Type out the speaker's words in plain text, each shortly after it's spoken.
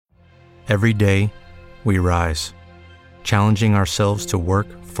Every day, we rise, challenging ourselves to work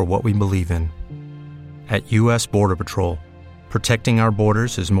for what we believe in. At U.S. Border Patrol, protecting our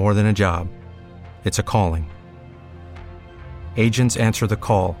borders is more than a job. It's a calling. Agents answer the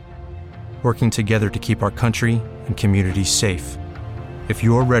call, working together to keep our country and communities safe. If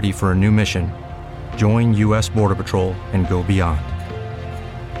you're ready for a new mission, join U.S. Border Patrol and go beyond.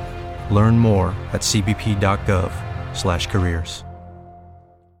 Learn more at cbp.gov/careers.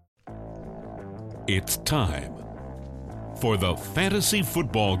 It's time for the Fantasy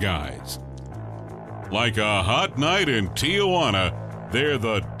Football Guys. Like a hot night in Tijuana, they're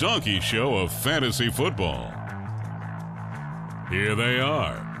the donkey show of fantasy football. Here they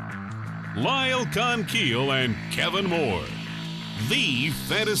are, Lyle Conkeal and Kevin Moore, the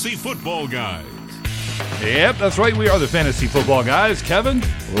Fantasy Football Guys. Yep, that's right. We are the Fantasy Football Guys. Kevin?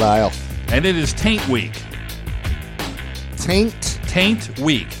 Lyle. And it is Taint Week. Taint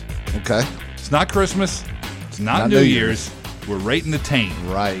Week. Okay. It's not Christmas. It's not New Year's. We're right in the taint.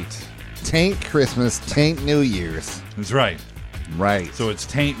 Right. Taint Christmas, taint New Year's. That's right. Right. So it's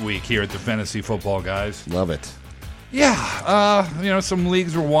Taint Week here at the Fantasy Football Guys. Love it. Yeah. Some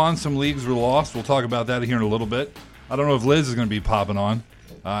leagues were won, some leagues were lost. We'll talk about that here in a little bit. I don't know if Liz is going to be popping on.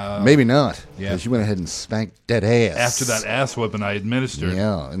 Maybe not. Yeah. Because you went ahead and spanked dead ass. After that ass whipping I administered.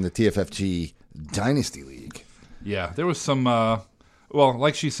 Yeah, in the TFFG Dynasty League. Yeah, there was some,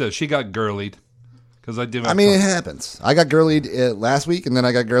 like she says, she got girlied. Because I did. It happens. I got girlied last week, and then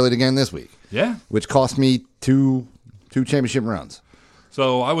I got girlied again this week. Yeah. Which cost me two championship runs.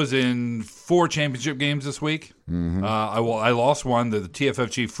 So I was in 4 championship games this week. Mm-hmm. I lost one, the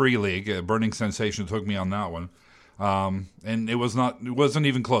TFFG Free League. Burning Sensation took me on that one. And it wasn't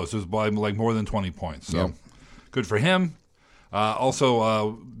even close. It was by like more than 20 points. So Good for him.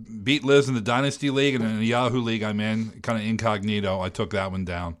 Also beat Liz in the Dynasty League, and in the Yahoo League I'm in, kind of incognito. I took that one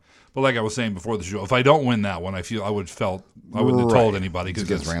down. But like I was saying before the show, if I don't win that one, I wouldn't have told anybody because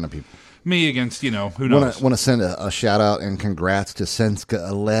against random people. Me against who knows. Want to send a shout out and congrats to Senska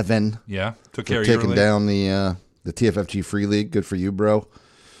 11. Yeah, took care of taking down the TFFG Free League. Good for you, bro.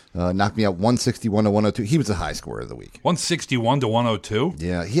 Knocked me out 161 to 102. He was the high scorer of the week. 161 to 102.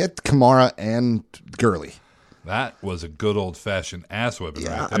 Yeah, he had Kamara and Gurley. That was a good old fashioned ass whipping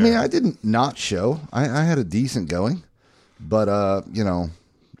right there. I mean, I didn't not show. I had a decent going, but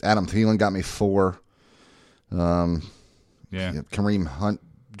Adam Thielen got me 4. Kareem Hunt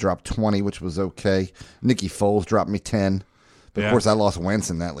dropped 20, which was okay. Nicky Foles dropped me 10. But, of course, I lost Wentz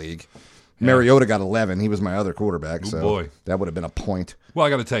in that league. Yeah. Mariota got 11. He was my other quarterback, that would have been a point. Well,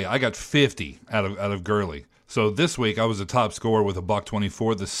 I got to tell you, I got 50 out of Gurley. So this week I was a top scorer with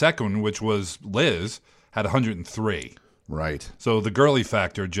 $124. The second, which was Liz, had 103. Right. So the Gurley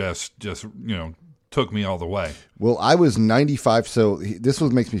factor just took me all the way. Well, I was 95, so this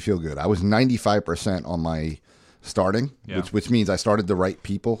makes me feel good. I was 95% on my starting, which means I started the right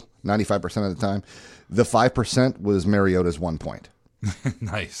people 95% of the time. The 5% was Mariota's 1 point.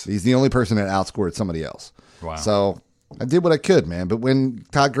 Nice. He's the only person that outscored somebody else. Wow. So I did what I could, man. But when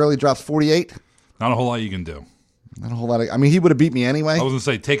Todd Gurley drops 48... Not a whole lot you can do. Not a whole lot. He would have beat me anyway. I was going to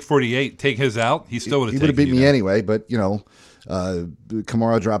say, take 48, take his out. He still would have beat me anyway, but,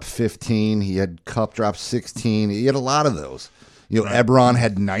 Kamara dropped 15. He had Kupp drop 16. He had a lot of those. Right. Ebron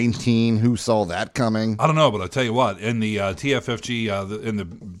had 19. Who saw that coming? I don't know, but I'll tell you what. In the TFFG, in the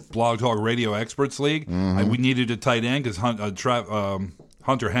Blog Talk Radio Experts League, we needed a tight end because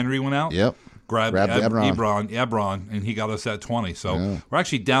Hunter Henry went out. Yep. Grabbed Ebron, and he got us at 20. So we're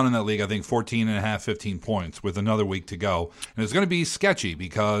actually down in that league, I think, 14 and a half, 15 points with another week to go. And it's going to be sketchy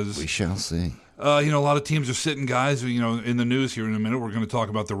because... We shall see. A lot of teams are sitting guys. In the news here in a minute, we're going to talk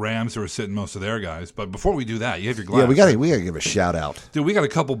about the Rams who are sitting most of their guys. But before we do that, you have your glass. Yeah, we got to give a shout out. Dude, we got a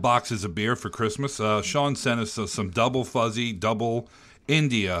couple boxes of beer for Christmas. Sean sent us some double fuzzy, double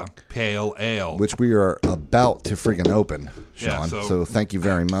India Pale Ale. Which we are about to friggin' open, Sean. Yeah, so thank you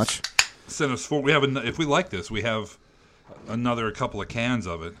very much. Send us 4. We have, if we like this, we have another couple of cans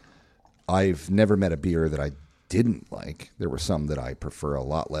of it. I've never met a beer that I didn't like. There were some that I prefer a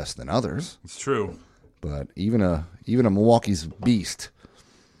lot less than others. It's true. But even a Milwaukee's Beast,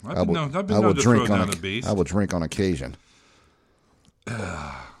 I will drink on occasion.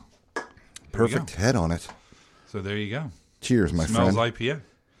 Perfect head on it. So there you go. Cheers, my Smells friend. IPA.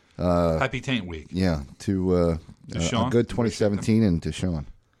 Happy Taint Week. Yeah, to Sean? A good 2017 and to Sean.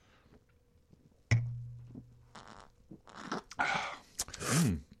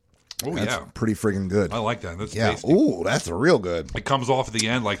 Oh, that's yeah. Pretty friggin' good. I like that. That's tasty. Ooh, that's real good. It comes off at the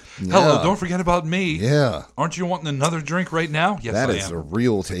end like, hello, don't forget about me. Yeah. Aren't you wanting another drink right now? Yes, I am. That is a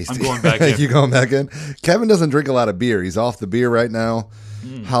real tasty. I'm going back in. You going back in? Kevin doesn't drink a lot of beer. He's off the beer right now.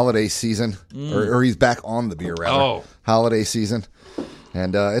 holiday season, or he's back on the beer rather. Holiday season,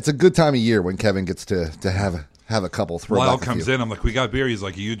 and it's a good time of year when Kevin gets to have a couple throw. Lyle comes in. I'm like, we got beer. He's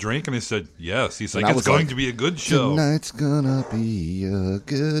like, are you drinking? I said, yes. He's like, it's going to be a good show. Tonight's gonna be a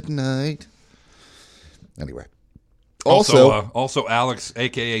good night. Anyway. Also, Alex,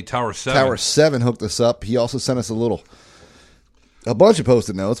 a.k.a. Tower 7. Tower 7 hooked us up. He also sent us a bunch of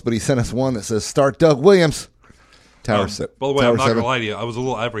Post-it notes, but he sent us one that says, start Doug Williams. Tower 7. By the way, Tower I'm not going 7. to lie to you. I was a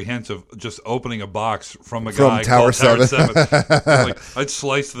little apprehensive just opening a box from a From guy Tower called Tower 7. 7. I'd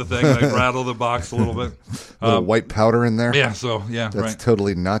slice the thing, and I'd rattle the box a little bit. Little white powder in there. Yeah, That's right.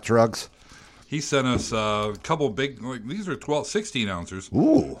 totally not drugs. He sent us a couple big, these are 16 ounces.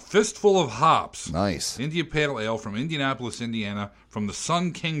 Ooh. Fistful of Hops. Nice. India Pale Ale from Indianapolis, Indiana, from the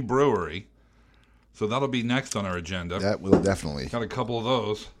Sun King Brewery. So that'll be next on our agenda. That will definitely. Got a couple of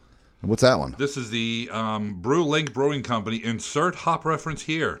those. What's that one? This is the Brew Link Brewing Company. Insert hop reference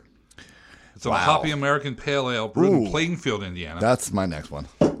here. It's a Hoppy American Pale Ale brewed in Plainfield, Indiana. That's my next one.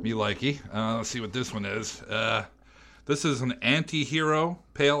 Me likey. Let's see what this one is. This is an Anti-Hero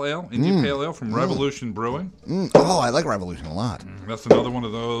Pale Ale, Indian Pale Ale from Revolution Brewing. Oh, I like Revolution a lot. That's another one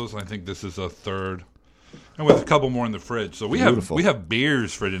of those. I think this is a third. And with a couple more in the fridge. So we have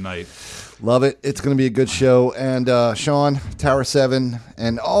beers for tonight. Love it. It's going to be a good show. And Sean, Tower 7,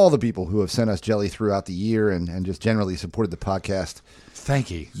 and all the people who have sent us jelly throughout the year and just generally supported the podcast. Thank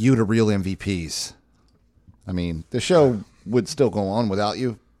you. You the real MVPs. I mean, the show would still go on without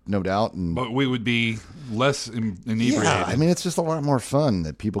you, no doubt. But we would be less inebriated. Yeah, I mean, it's just a lot more fun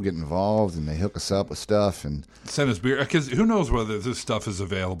that people get involved and they hook us up with stuff. And send us beer. Because who knows whether this stuff is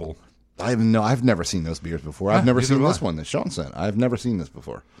available. I've never seen those beers before. I've never seen this one that Sean sent. I've never seen this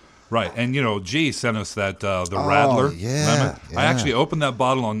before. Right, and G sent us that the Radler lemon. Yeah. I actually opened that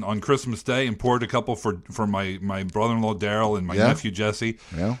bottle on Christmas Day and poured a couple for my brother-in-law Daryl and my nephew Jesse.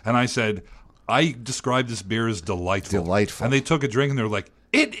 Yeah. And I said, I described this beer as delightful. Delightful. And they took a drink and they were like,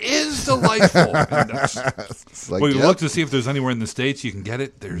 it is delightful. Like, we looked to see if there's anywhere in the States you can get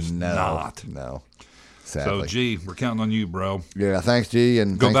it. There's not. No. Sadly. So, G, we're counting on you, bro. Yeah, thanks, G.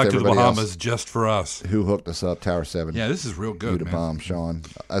 And go back to the Bahamas just for us. Who hooked us up, Tower 7. Yeah, this is real good, man. Bomb, Sean.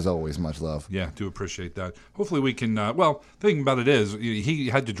 As always, much love. Yeah, do appreciate that. Hopefully we can, the thing about it is, he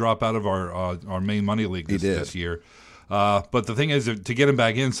had to drop out of our main money league this year. But the thing is, to get him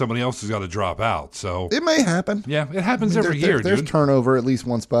back in, somebody else has got to drop out. So it may happen. Yeah, it happens every year. There's turnover at least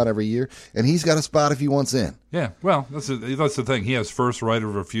one spot every year, and he's got a spot if he wants in. Yeah, well, that's the thing. He has first right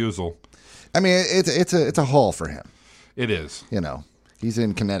of refusal. I mean, it's a haul for him. It is. He's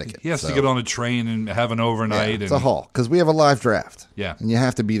in Connecticut. He has to get on a train and have an overnight. Yeah, it's a haul because we have a live draft. Yeah, and you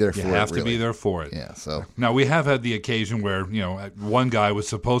have to be there for it. You have to be there for it. Yeah. So now we have had the occasion where one guy was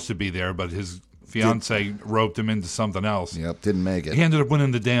supposed to be there, but his fiance roped him into something else. Yep, didn't make it. He ended up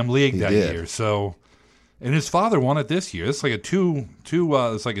winning the damn league that year. So, and his father won it this year. It's like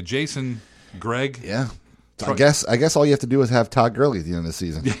it's like a Jason Greg. Yeah. I guess all you have to do is have Todd Gurley at the end of the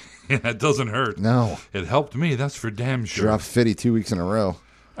season. Yeah, it doesn't hurt. No. It helped me, that's for damn sure. Dropped 50 2 weeks in a row.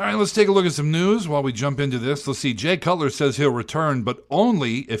 All right, let's take a look at some news while we jump into this. Let's see. Jay Cutler says he'll return, but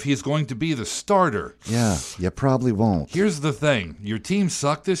only if he's going to be the starter. Yeah, you probably won't. Here's the thing. Your team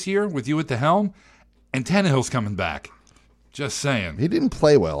sucked this year with you at the helm, and Tannehill's coming back. Just saying. He didn't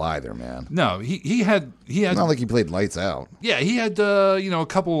play well either, man. No, he had. It's not like he played lights out. Yeah, he had a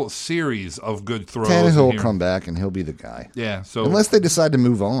couple series of good throws. Tannehill will come back and he'll be the guy. Yeah. So unless they decide to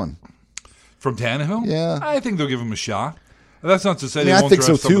move on from Tannehill, yeah, I think they'll give him a shot. That's not to say they I won't think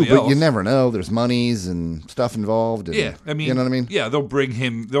draft so too, somebody else. But you never know. There's monies and stuff involved. And, yeah, I mean, you know what I mean. Yeah, they'll bring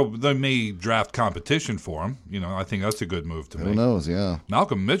him. They may draft competition for him. I think that's a good move to make. Who knows? Yeah.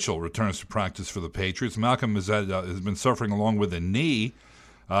 Malcolm Mitchell returns to practice for the Patriots. Malcolm has been suffering along with a knee.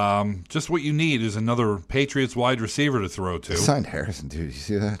 Just what you need is another Patriots wide receiver to throw to. They signed Harrison, dude. You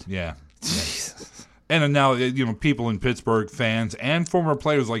see that? Yeah. Jesus. And now, people in Pittsburgh, fans and former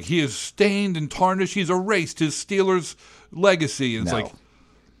players, like, he is stained and tarnished. He's erased his Steelers legacy. And it's like,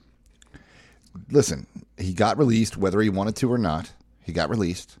 listen, he got released, whether he wanted to or not. He got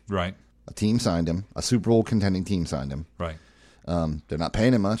released. Right. A team signed him. A Super Bowl contending team signed him. Right. They're not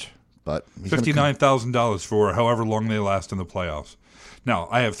paying him much, but $59,000 for however long they last in the playoffs. Now,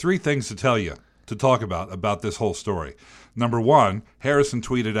 I have three things to talk about this whole story. Number one, Harrison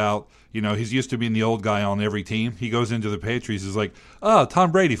tweeted out, he's used to being the old guy on every team. He goes into the Patriots, he's like,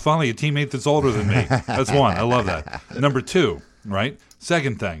 Tom Brady, finally a teammate that's older than me. That's one. I love that. Number two, right?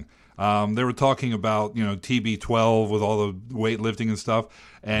 Second thing, they were talking about, TB12 with all the weightlifting and stuff.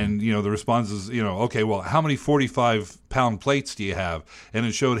 And, the response is, okay, well, how many 45-pound plates do you have? And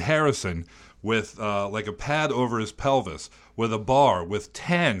it showed Harrison with like a pad over his pelvis, with a bar, with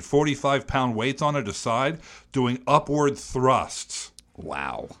 10 45-pound weights on it aside, doing upward thrusts.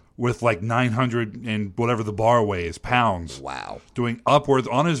 Wow. With like 900 and whatever the bar weighs, pounds. Wow. Doing upwards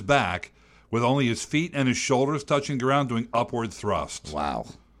on his back with only his feet and his shoulders touching the ground, doing upward thrusts. Wow.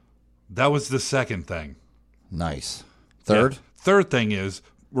 That was the second thing. Nice. Third? Yeah. Third thing is,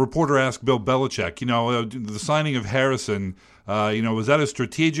 reporter asked Bill Belichick, the signing of Harrison, was that a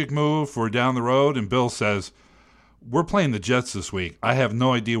strategic move for down the road? And Bill says, we're playing the Jets this week. I have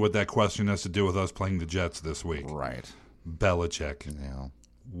no idea what that question has to do with us playing the Jets this week. Right. Belichick. Yeah.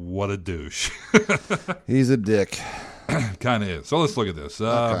 What a douche. He's a dick. Kind of is. So let's look at this.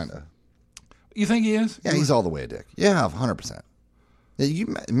 Kind of. You think he is? Yeah, he's all the way a dick. Yeah, 100%. Yeah,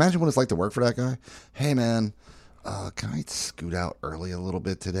 you imagine what it's like to work for that guy? Hey, man, can I scoot out early a little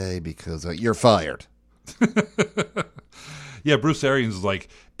bit today because you're fired? Yeah, Bruce Arians is like,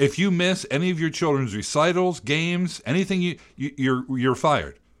 if you miss any of your children's recitals, games, anything, you're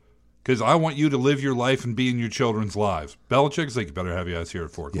fired. Because I want you to live your life and be in your children's lives. Belichick's like, you better have your ass here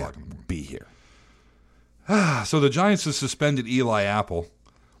at 4 o'clock in the morning. Be here. So the Giants have suspended Eli Apple.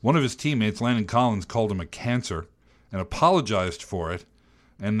 One of his teammates, Landon Collins, called him a cancer and apologized for it.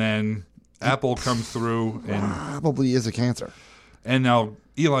 And then Apple comes through and probably is a cancer. And now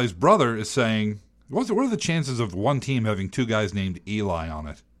Eli's brother is saying, what are the chances of one team having two guys named Eli on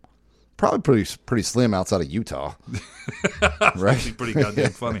it? Probably pretty slim outside of Utah. Right? Actually pretty goddamn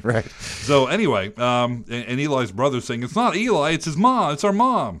funny. Right. So anyway, and Eli's brother's saying, it's not Eli, it's his mom. It's our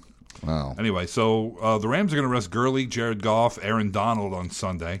mom. Wow. Anyway, so the Rams are going to rest Gurley, Jared Goff, Aaron Donald on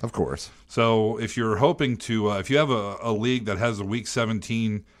Sunday. Of course. So if you're hoping to, if you have a league that has a Week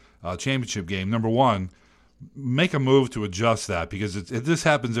 17 championship game, number one, make a move to adjust that because this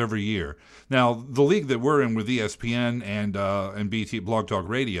happens every year. Now, the league that we're in with ESPN and BT Blog Talk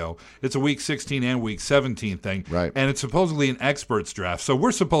Radio, it's a Week 16 and Week 17 thing. Right. And it's supposedly an experts draft. So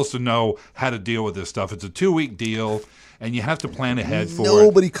we're supposed to know how to deal with this stuff. It's a 2-week deal, and you have to plan ahead for it.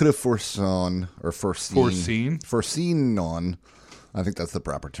 Nobody could have foreseen. I think that's the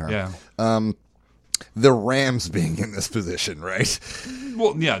proper term. Yeah. The Rams being in this position, right?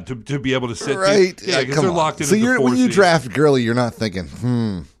 Well, yeah, to be able to sit. Right. Yeah, because they're locked in. So when you draft Gurley, you're not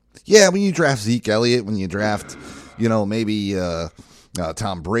thinking, Yeah, when you draft Zeke Elliott, when you draft, maybe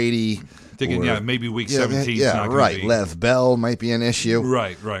Tom Brady. Thinking, maybe Week 17. Yeah, right. Lev Bell might be an issue.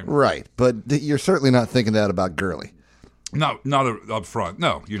 Right. But you're certainly not thinking that about Gurley. Not up front.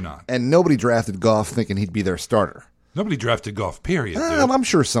 No, you're not. And nobody drafted Goff thinking he'd be their starter. Nobody drafted Goff, period, dude. I'm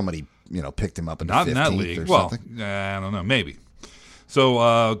sure somebody, picked him up in the 15th in that league. or well, something. I don't know, maybe.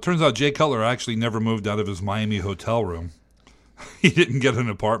 So turns out Jay Cutler actually never moved out of his Miami hotel room. He didn't get an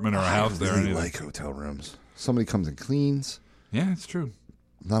apartment or a house there. I really like hotel rooms. Somebody comes and cleans. Yeah, it's true.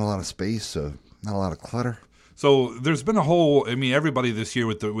 Not a lot of space, so not a lot of clutter. So there's been a whole. Everybody this year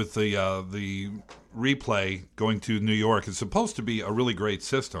with the replay going to New York is supposed to be a really great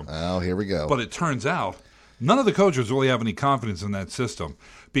system. Oh, here we go. But it turns out none of the coaches really have any confidence in that system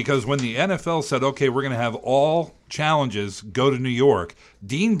because when the NFL said, okay, we're going to have all challenges go to New York,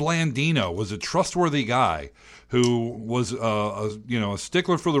 Dean Blandino was a trustworthy guy who was a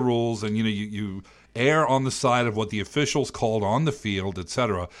stickler for the rules, and you err on the side of what the officials called on the field,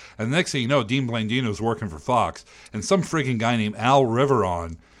 etc. And the next thing you know, Dean Blandino is working for Fox, and some freaking guy named Al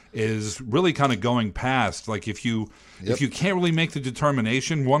Riveron is really kind of going past. Like if you can't really make the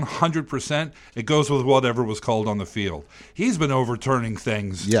determination 100%, it goes with whatever was called on the field. He's been overturning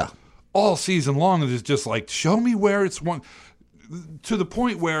things all season long, and it's just like, show me where it's one to the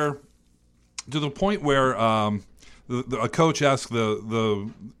point where a coach asked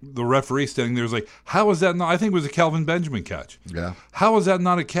the referee standing there, was like, how is that not? I think it was a Kelvin Benjamin catch. Yeah. How is that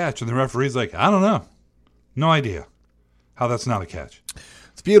not a catch? And the referee's like, I don't know. No idea how that's not a catch.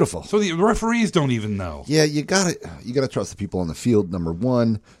 It's beautiful. So the referees don't even know. Yeah, you gotta trust the people on the field, number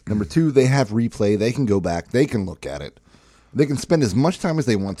one. Number two, they have replay. They can go back. They can look at it. They can spend as much time as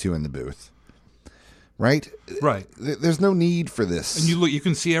they want to in the booth. Right? There's no need for this. And you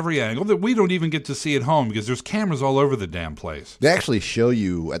can see every angle that we don't even get to see at home because there's cameras all over the damn place. They actually show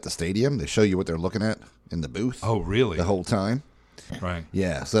you at the stadium. They show you what they're looking at in the booth. Oh, really? The whole time. Right.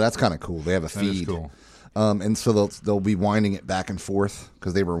 Yeah, so that's kind of cool. They have a feed. That is cool. And so they'll be winding it back and forth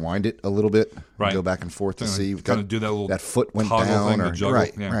because they rewind it a little bit. Right. Go back and forth to see. Kind of do that little that foot went down down. Or juggle.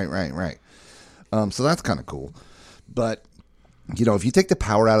 Right, yeah. right. So that's kind of cool. But, if you take the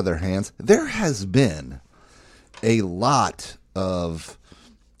power out of their hands, there has been a lot of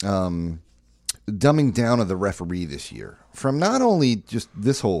dumbing down of the referee this year. From not only just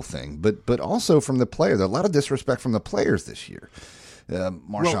this whole thing, but also from the players. A lot of disrespect from the players this year.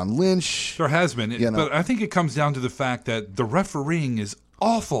 Marshawn Lynch. There has been, but I think it comes down to the fact that the refereeing is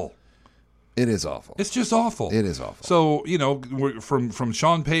awful. It is awful. It's just awful. It is awful. So, from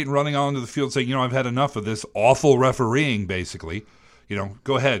Sean Payton running onto the field saying, I've had enough of this awful refereeing, basically,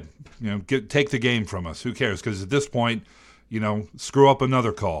 go ahead, take the game from us. Who cares? Because at this point, screw up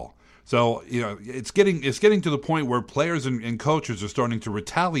another call. So, it's getting to the point where players and coaches are starting to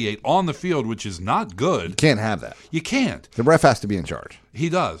retaliate on the field, which is not good. You can't have that. You can't. The ref has to be in charge. He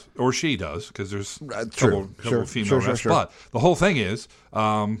does, or she does, because there's couple female refs. Sure. But the whole thing is,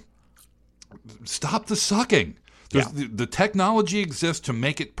 stop the sucking. The technology exists to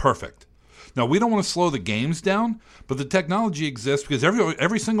make it perfect. Now, we don't want to slow the games down, but the technology exists because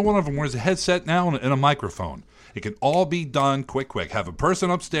every single one of them wears a headset now and a microphone. It can all be done quick. Have a person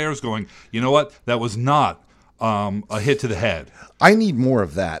upstairs going, you know what, that was not a hit to the head. I need more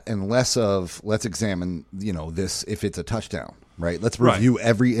of that and less of let's examine, this if it's a touchdown, right? Let's review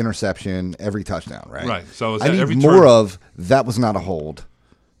every interception, every touchdown, right? Right. So I need more of that was not a hold.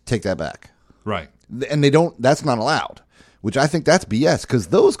 Take that back. Right. And that's not allowed, which I think that's BS because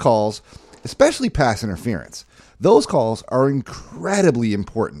those calls, especially pass interference, those calls are incredibly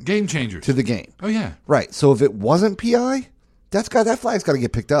important. Game changers. To the game. Oh, yeah. Right. So if it wasn't PI, that flag's got to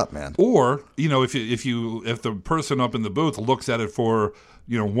get picked up, man. Or, if the person up in the booth looks at it for,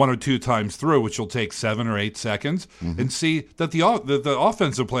 one or two times through, which will take 7 or 8 seconds, and see that the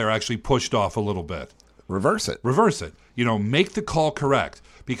offensive player actually pushed off a little bit. Reverse it. Make the call correct.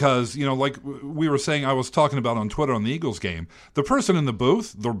 Because, like we were saying, I was talking about on Twitter on the Eagles game, the person in the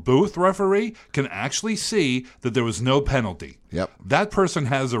booth referee, can actually see that there was no penalty. Yep. That person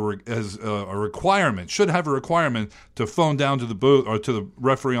has a requirement, should have a requirement to phone down to the booth or to the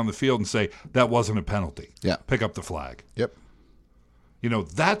referee on the field and say, that wasn't a penalty. Yeah. Pick up the flag. Yep.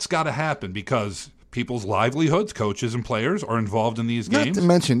 That's got to happen because people's livelihoods, coaches and players, are involved in these games. Not to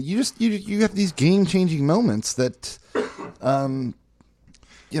mention, you have these game-changing moments that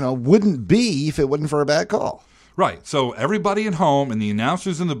wouldn't be if it wasn't for a bad call. Right. So everybody at home and the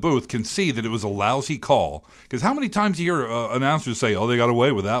announcers in the booth can see that it was a lousy call. Because how many times do you hear announcers say, they got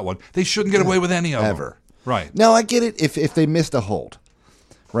away with that one? They shouldn't get away with any of them. Ever. Right. Now, I get it if they missed a hold,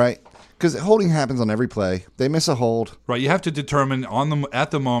 right? Because holding happens on every play. They miss a hold. Right. You have to determine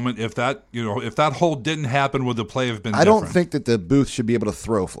at the moment if that hold didn't happen, would the play have been different? I don't think that the booth should be able to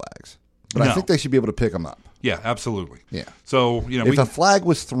throw flags. But I think they should be able to pick them up. Yeah, absolutely. Yeah. So, if a flag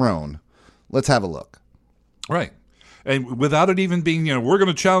was thrown, let's have a look. Right. And without it even being, we're going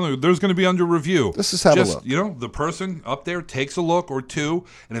to challenge, there's going to be under review. Let's just have a look. The person up there takes a look or two,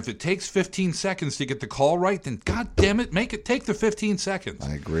 and if it takes 15 seconds to get the call right, then God damn it, make it take the 15 seconds.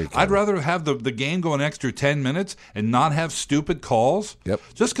 I agree, Kevin. I'd rather have the game go an extra 10 minutes and not have stupid calls. Yep.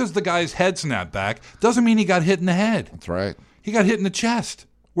 Just because the guy's head snapped back doesn't mean he got hit in the head. That's right. He got hit in the chest.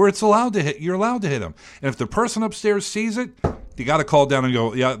 Where it's allowed to hit, you're allowed to hit him. And if the person upstairs sees it, you got to call down and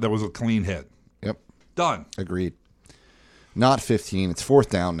go, yeah, that was a clean hit. Yep. Done. Agreed. Not 15. It's 4th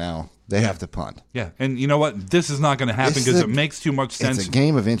down now. They have to punt. Yeah. And you know what? This is not going to happen because it makes too much sense. It's a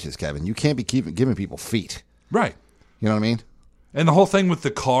game of inches, Kevin. You can't be giving people feet. Right. You know what I mean? And the whole thing with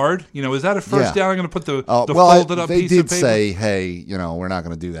the card, is that a first down? I'm going to put the folded up piece of paper? They did say, hey, we're not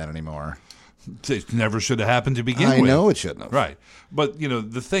going to do that anymore. It never should have happened to begin with. I know it shouldn't have. Right. But,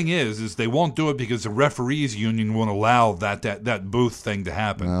 the thing is they won't do it because the referees union won't allow that booth thing to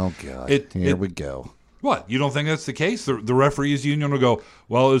happen. Oh, God. Here we go. What? You don't think that's the case? The referees union will go,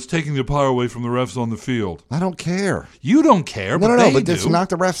 well, it's taking the power away from the refs on the field. I don't care. You don't care, but they do. But just knock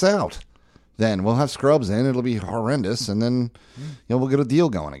the refs out. Then we'll have scrubs in. It'll be horrendous. And then we'll get a deal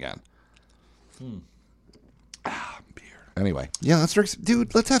going again. Anyway,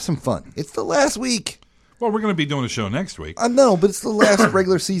 let's have some fun. It's the last week. Well, we're going to be doing a show next week. I know, but it's the last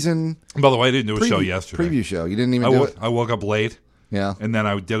regular season. By the way, I didn't do a show yesterday. Preview show. You didn't even do it? I woke up late. Yeah. And then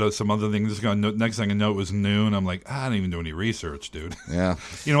I did some other things. Next thing I know, it was noon. I'm like, I didn't even do any research, dude. Yeah.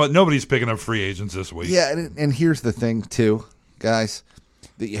 You know what? Nobody's picking up free agents this week. Yeah, and here's the thing, too, guys,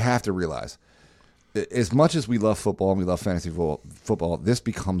 that you have to realize. As much as we love football and we love fantasy football, this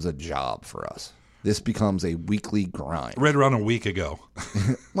becomes a job for us. This becomes a weekly grind. Right around a week ago.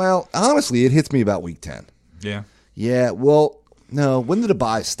 Well, honestly, it hits me about week 10. Yeah. Yeah, well, no. When did the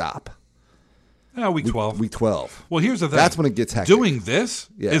buys stop? Week 12. Week 12. Well, here's the thing. That's when it gets hectic. Doing this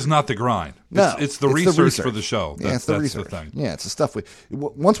is not the grind. No. It's the research for the show. It's the research. The thing. Yeah, it's the stuff.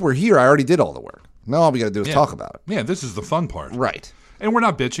 Once we're here, I already did all the work. Now all we got to do is talk about it. Yeah, this is the fun part. Right. And we're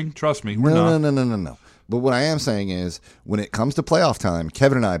not bitching. Trust me. We're not. No. But what I am saying is, when it comes to playoff time,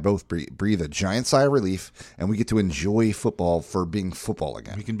 Kevin and I both breathe a giant sigh of relief, and we get to enjoy football for being football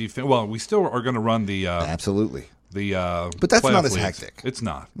again. We can be we still are going to run the absolutely But that's playoff not as leagues. hectic. It's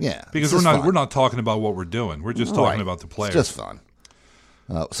not. Yeah, because it's just fun. we're not talking about what we're doing. We're just talking about the players. It's just fun.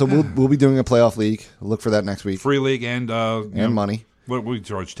 So we'll be doing a playoff league. Look for that next week. Free league and money. What we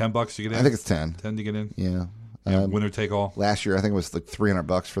charge $10 to get in? I think it's 10. 10 to get in. Yeah. Winner take all. Last year I think it was like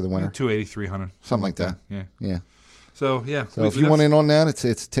 $300 for the winner. 280, 300, something like that. Yeah. So yeah. So if you want in on that, it's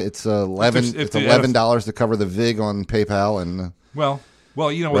 $11 to cover the VIG on PayPal and. Well,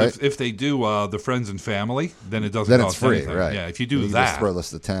 you know, right? if they do the friends and family, then it doesn't. Then it's free, anything. right? Yeah, if you do you that, just throw us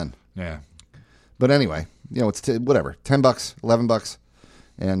the 10. Yeah. But anyway, you know, it's whatever, $10, $11,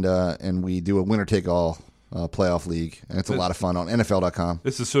 and we do a winner take all playoff league, and it's a lot of fun on NFL.com.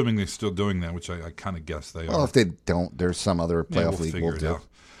 It's assuming they're still doing that, which I kind of guess they are. Well, if they don't, there's some other playoff league we'll do.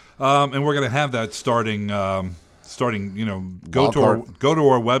 And we're going to have that starting. You know, go to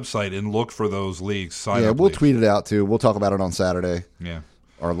our website and look for those leagues. Sign up we'll leagues. Tweet it out too. We'll talk about it on Saturday. Yeah,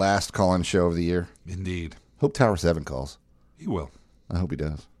 our last call-in show of the year. Indeed. Hope Tower 7 calls. He will. I hope he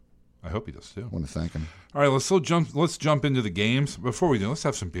does. I hope he does too. I want to thank him. All right, let's jump into the games. Before we do, let's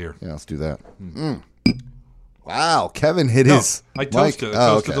have some beer. Yeah, let's do that. Wow, Kevin hit his. I toasted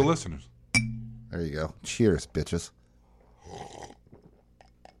the listeners. There you go. Cheers, bitches.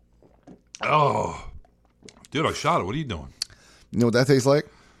 Oh. Dude, I shot it. What are you doing? You know what that tastes like?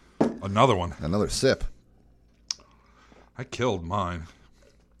 Another one. Another sip. I killed mine.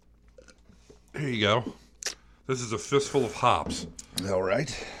 Here you go. This is a fistful of hops. All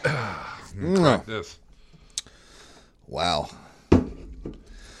right. Try this. Wow.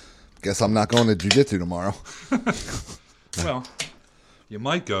 Guess I'm not going to jiu-jitsu tomorrow. Well, you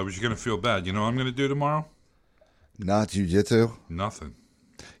might go, but you're going to feel bad. You know what I'm going to do tomorrow? Not jiu-jitsu? Nothing.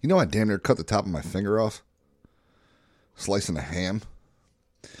 You know I damn near cut the top of my finger off? Slicing a ham.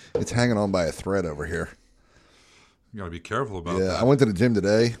 It's hanging on by a thread over here. You got to be careful about that. Yeah, I went to the gym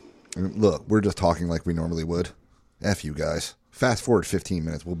today. And look, we're just talking like we normally would. F you guys. Fast forward 15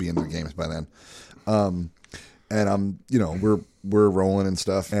 minutes. We'll be in the games by then. And I'm, you know, we're rolling and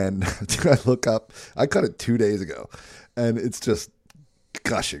stuff. And I look up. I cut it 2 days ago. And it's just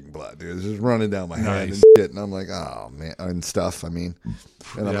gushing blood, dude. It's just running down my hand and shit. And I'm like, oh, man. And stuff, I mean.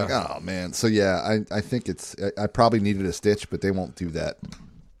 And I'm like, oh, man. So, yeah, I think I probably needed a stitch, but they won't do that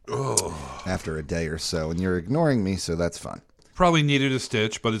after a day or so. And you're ignoring me, so that's fun. Probably needed a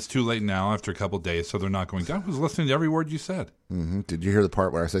stitch, but it's too late now after a couple of days, so they're not going. I was listening to every word you said. Mm-hmm. Did you hear the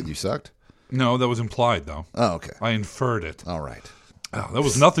part where I said you sucked? No, that was implied, though. Oh, okay. I inferred it. All right. Oh, that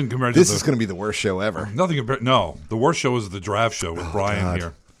was nothing compared to this is going to be the worst show ever. Nothing compared. No, the worst show is the draft show with Brian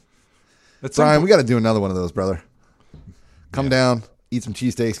here. Brian, we got to do another one of those, brother. Come down, eat some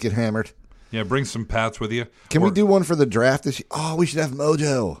cheesesteaks, get hammered. Yeah, bring some Pats with you. Can we do one for the draft this year? Oh, we should have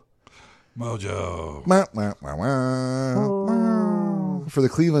Mojo. For the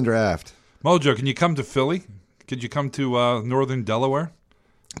Cleveland draft. Mojo, can you come to Philly? Could you come to northern Delaware?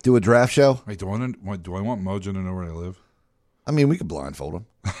 Do a draft show? Wait, do I want Mojo to know where I live? I mean, we could blindfold him.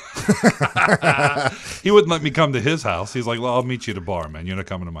 He wouldn't let me come to his house. He's like, well, I'll meet you at a bar, man. You're not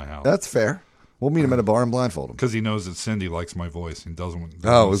coming to my house. That's fair. We'll meet him at a bar and blindfold him. Because he knows that Cindy likes my voice and doesn't want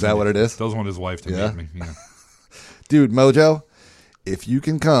is that what it is? Doesn't want his wife to meet me. Yeah. Dude, Mojo, if you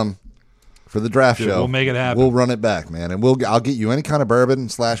can come for the draft show, we'll make it happen. We'll run it back, man. And I'll get you any kind of bourbon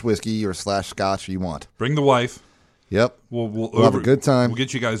 / whiskey or / scotch you want. Bring the wife. Yep. We'll have a good time. We'll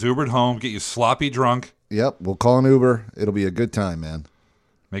get you guys Ubered home, get you sloppy drunk. Yep. We'll call an Uber. It'll be a good time, man.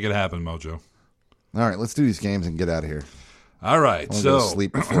 Make it happen, Mojo. All right, let's do these games and get out of here. All right, I want to go to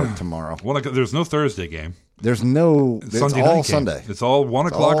sleep before tomorrow. There's no Thursday game. There's no. It's Sunday all night Sunday. Game. It's all 1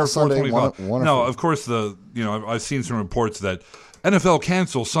 o'clock or 4:25. No, of course I've seen some reports that NFL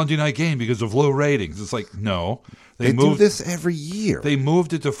cancels Sunday night game because of low ratings. It's like no, they do this every year. They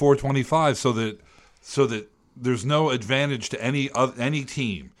moved it to 4:25 so that there's no advantage to any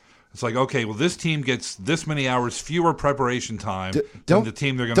team. It's like, okay, well, this team gets this many hours fewer preparation time than the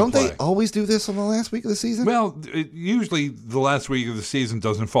team they're going to play. Don't they always do this on the last week of the season? Well, usually the last week of the season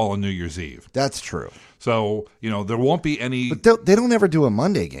doesn't fall on New Year's Eve. That's true. So, there won't be any... But they don't ever do a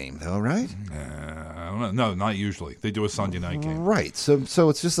Monday game, though, right? I don't know. No, not usually. They do a Sunday night game. Right. So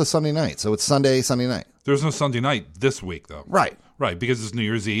it's just a Sunday night. So it's Sunday night. There's no Sunday night this week, though. Right. Right, because it's New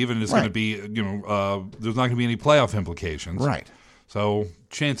Year's Eve, and it's going to be, there's not going to be any playoff implications. Right. So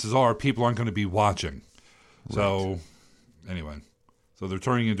chances are people aren't going to be watching. So anyway, so they're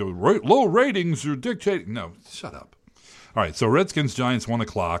turning into low ratings are dictating. No, shut up. All right, so Redskins Giants 1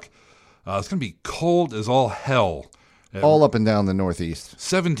 o'clock. It's going to be cold as all hell. All up and down the Northeast.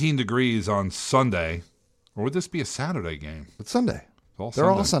 17 degrees on Sunday. Or would this be a Saturday game? It's Sunday. All They're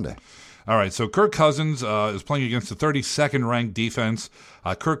all Sunday. All right, so Kirk Cousins is playing against the 32nd ranked defense.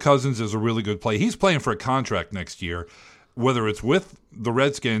 Kirk Cousins is a really good play. He's playing for a contract next year, whether it's with the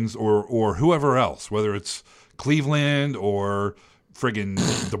Redskins or whoever else, whether it's Cleveland or friggin'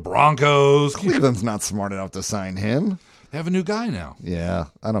 the Broncos. Cleveland's not smart enough to sign him. They have a new guy now. Yeah,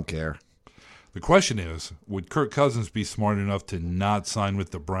 I don't care. The question is, would Kirk Cousins be smart enough to not sign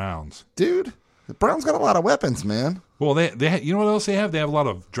with the Browns? Dude, the Browns got a lot of weapons, man. Well, they you know what else they have? They have a lot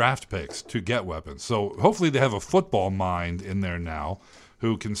of draft picks to get weapons. So hopefully they have a football mind in there now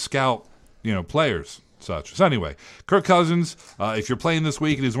who can scout, players. Such. So anyway, Kirk Cousins, if you're playing this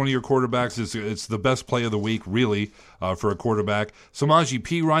week and he's one of your quarterbacks, it's the best play of the week, really, for a quarterback. Samaje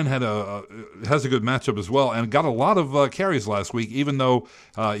Perine has a good matchup as well and got a lot of carries last week, even though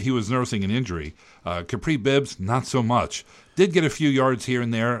he was nursing an injury. Capri Bibbs, not so much. Did get a few yards here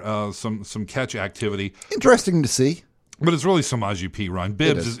and there, some catch activity. Interesting to see. But it's really Samaje Perine.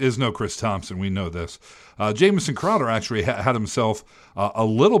 Bibbs is no Chris Thompson. We know this. Jamison Crowder actually had himself a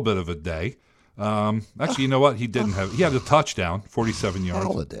little bit of a day. Actually, you know what? He didn't have. He had a touchdown, 47 yards.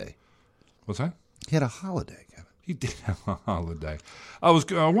 Holiday. What's that? He had a holiday, Kevin. He did have a holiday. I was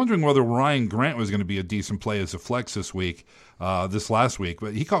wondering whether Ryan Grant was going to be a decent play as a flex this last week,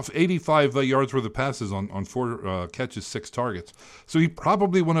 but he caught 85 yards worth of passes on 4 catches, 6 targets. So he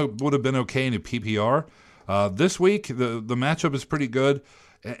probably would have been okay in a PPR. This week, the matchup is pretty good.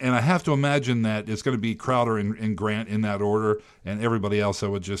 And I have to imagine that it's going to be Crowder and Grant in that order, and everybody else that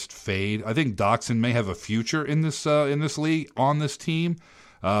would just fade. I think Doxson may have a future in this league on this team,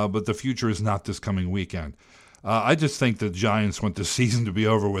 but the future is not this coming weekend. I just think the Giants want the season to be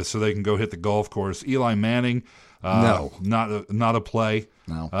over with so they can go hit the golf course. Eli Manning, no, not a play.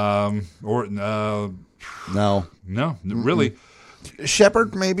 No, no, really.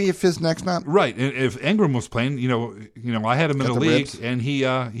 Shepard, maybe if his neck's not right. If Ingram was playing, I had him in the league, ribs. And he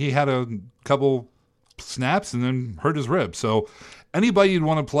had a couple snaps and then hurt his rib. So anybody you'd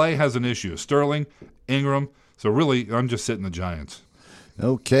want to play has an issue. Sterling, Ingram. So really, I'm just sitting the Giants.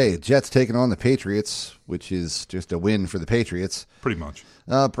 Okay, Jets taking on the Patriots, which is just a win for the Patriots. Pretty much.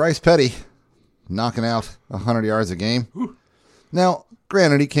 Bryce Petty knocking out 100 yards a game. Ooh. Now,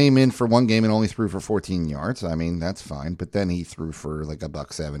 granted, he came in for one game and only threw for 14 yards. I mean, that's fine. But then he threw for like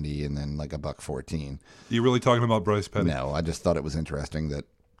 $170 and then like $114. You really talking about Bryce Petty? No, I just thought it was interesting that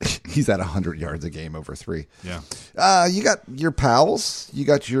he's at 100 yards a game over 3. Yeah. You got your Powells. You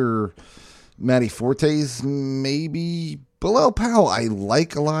got your Matty Fortes, maybe Bilal Powell. I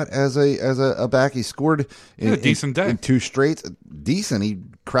like a lot as a back. He scored a decent day in 2 straight. Decent. He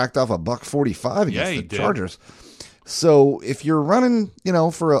cracked off $145 against the Chargers. So if you're running,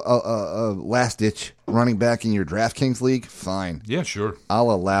 for a last-ditch running back in your DraftKings league, fine. Yeah, sure.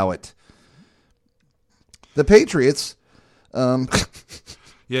 I'll allow it. The Patriots. Yeah,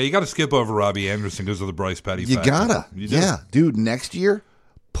 you got to skip over Robbie Anderson because of the Bryce Petty factor. You do. Yeah, dude, next year,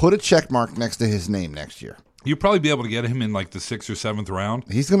 put a check mark next to his name next year. You'll probably be able to get him in like the 6th or 7th round.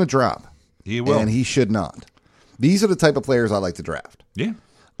 He's going to drop. He will. And he should not. These are the type of players I like to draft. Yeah.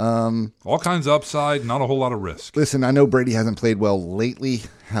 All kinds of upside, not a whole lot of risk. Listen, I know Brady hasn't played well lately.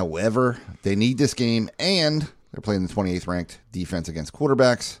 However, they need this game, and they're playing the 28th ranked defense against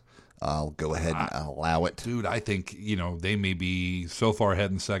quarterbacks. I'll go ahead and allow it. Dude, I think, they may be so far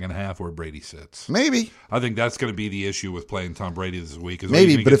ahead in the second half where Brady sits. Maybe. I think that's going to be the issue with playing Tom Brady this week.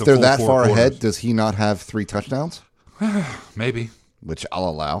 Maybe, but if they're that far ahead, does he not have 3 touchdowns? Maybe. Which I'll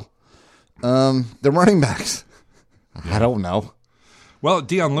allow. The running backs. Yeah. I don't know. Well,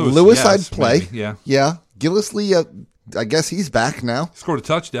 Dion Lewis. Yes, I'd play. Maybe, yeah. Yeah. Gillislee, I guess he's back now. Scored a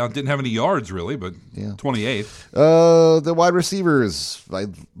touchdown. Didn't have any yards, really, but 28. The wide receivers. I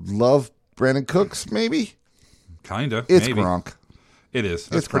love Brandon Cooks, maybe? Kind of. It's maybe. Gronk. It is.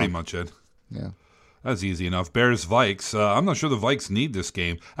 That's pretty much it. Yeah. That's easy enough. Bears-Vikes. I'm not sure the Vikes need this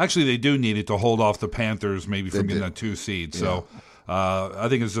game. Actually, they do need it to hold off the Panthers maybe from getting that 2 seed. Yeah. So I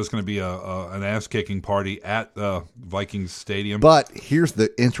think it's just going to be an ass-kicking party at Vikings Stadium. But here's the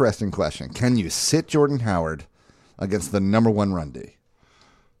interesting question. Can you sit Jordan Howard against the number 1 run D?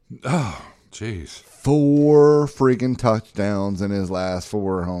 Oh, jeez. 4 friggin' touchdowns in his last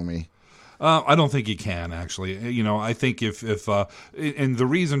 4, homie. I don't think he can, actually. I think if and the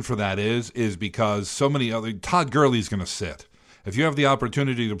reason for that is because so many other Todd Gurley's going to sit. If you have the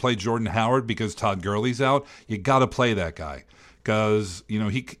opportunity to play Jordan Howard because Todd Gurley's out, you got to play that guy. Because,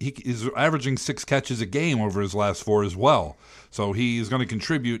 he is averaging 6 catches a game over his last 4 as well. So he is going to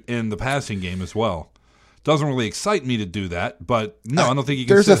contribute in the passing game as well. Doesn't really excite me to do that, but no, I don't think he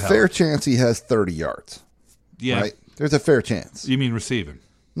can. There's a fair chance he has 30 yards. Yeah. Right? There's a fair chance. You mean receiving?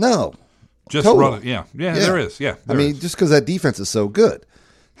 No. Just run it. Yeah, there is. Yeah. Just because that defense is so good.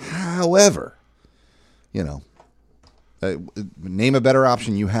 However, name a better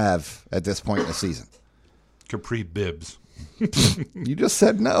option you have at this point in the season. Capri Bibbs. You just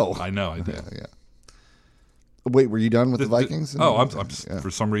said no. I know, I did. Yeah. Wait, were you done with the Vikings? I'm just,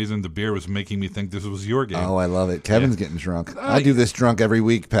 for some reason, the beer was making me think this was your game. Oh, I love it. Kevin's getting drunk. I do this drunk every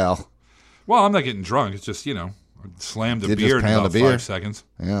week, pal. Well, I'm not getting drunk. It's just, I slammed a beer in about 5 seconds.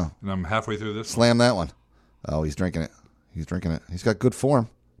 Yeah. And I'm halfway through this. Slam that one. Oh, he's drinking it. He's got good form.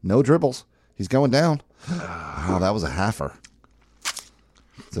 No dribbles. He's going down. Oh, that was a halfer.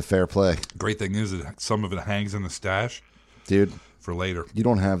 It's a fair play. Great thing is that some of it hangs in the stash. Dude. For later. You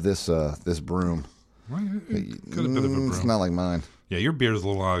don't have this broom. Well, could have been a broom. It's not like mine. Yeah, your beer is a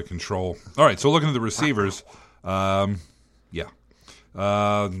little out of control. All right, so looking at the receivers, looking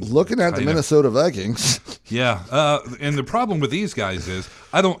at the Minnesota Vikings. Yeah, and the problem with these guys is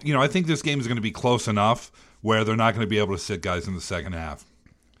I think this game is going to be close enough where they're not going to be able to sit guys in the second half.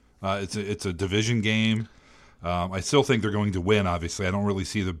 It's a division game. I still think they're going to win. Obviously, I don't really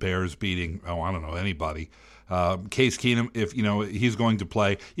see the Bears beating. Anybody. Case Keenum, if he's going to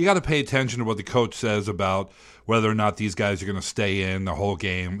play, you got to pay attention to what the coach says about whether or not these guys are going to stay in the whole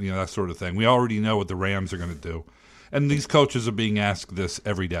game, that sort of thing. We already know what the Rams are going to do, and these coaches are being asked this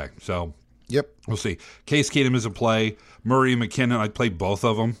every day. So, yep, we'll see. Case Keenum is a play. Murray and McKinnon, I'd play both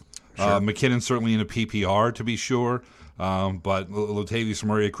of them. Sure. McKinnon certainly in a PPR to be sure, but Latavius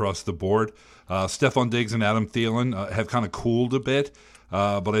Murray across the board. Stephon Diggs and Adam Thielen have kind of cooled a bit.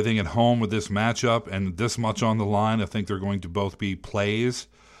 But I think at home with this matchup and this much on the line, I think they're going to both be plays.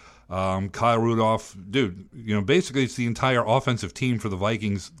 Kyle Rudolph, dude, basically it's the entire offensive team for the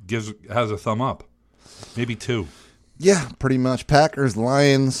Vikings has a thumb up, maybe 2. Yeah, pretty much. Packers,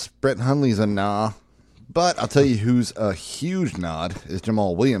 Lions, Brett Hundley's a nah. But I'll tell you who's a huge nod is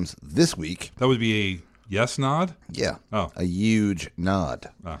Jamal Williams this week. That would be a yes nod? Yeah. Oh. A huge nod.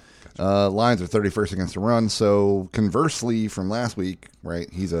 Oh. Gotcha. Lions are 31st against the run, so conversely from last week,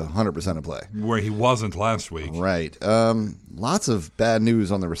 right, he's 100% a play. Where he wasn't last week. Right. Lots of bad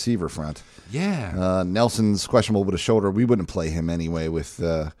news on the receiver front. Yeah. Nelson's questionable with a shoulder. We wouldn't play him anyway with...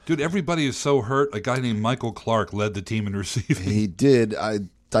 Dude, everybody is so hurt. A guy named Michael Clark led the team in receiving. He did. I'd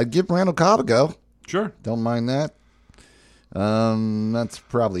give Randall Cobb a go. Sure. Don't mind that. That's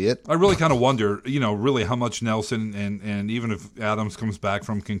probably it. I really kind of wonder, really how much Nelson and even if Adams comes back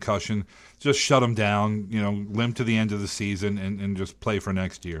from concussion, just shut him down, limp to the end of the season and just play for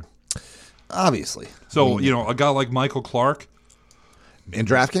next year. Obviously. So, a guy like Michael Clark. In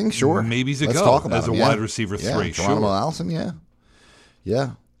DraftKings, sure. Maybe he's a Let's go talk about as a him, wide receiver 3. Geronimo Allison, yeah.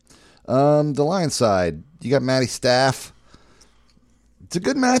 Yeah. The Lions side, you got Matty Staff. It's a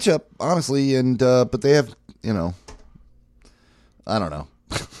good matchup, honestly, and but they have, I don't know.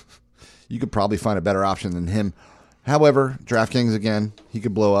 You could probably find a better option than him. However, DraftKings again, he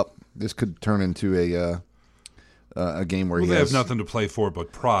could blow up. This could turn into a game where they have nothing to play for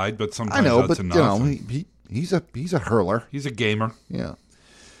but pride. But sometimes that's enough. He's a hurler. He's a gamer. Yeah.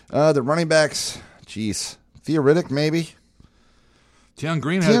 The running backs, geez, Riddick maybe. Tion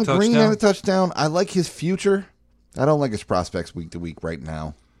Green had a touchdown. I like his future. I don't like his prospects week to week right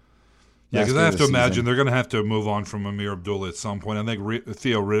now. Yeah, because I have to imagine they're going to have to move on from Amir Abdullah at some point. I think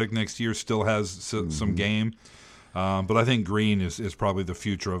Theo Riddick next year still has some game, but I think Green is probably the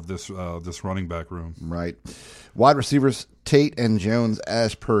future of this running back room. Right. Wide receivers, Tate and Jones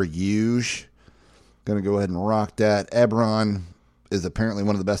as per usual. Going to go ahead and rock that. Ebron is apparently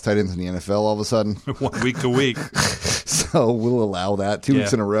one of the best tight ends in the NFL all of a sudden. Week to week. So we'll allow that. 2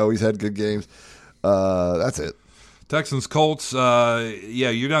 weeks in a row, he's had good games. That's it. Texans, Colts,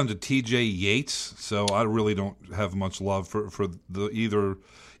 you're down to T.J. Yates, so I really don't have much love for the either.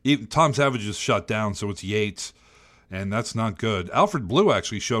 Tom Savage is shut down, so it's Yates, and that's not good. Alfred Blue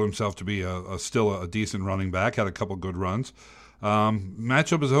actually showed himself to be still a decent running back, had a couple good runs.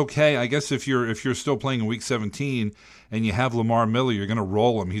 Matchup is okay. I guess if you're still playing in Week 17 and you have Lamar Miller, you're going to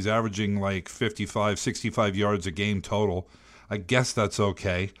roll him. He's averaging like 55, 65 yards a game total. I guess that's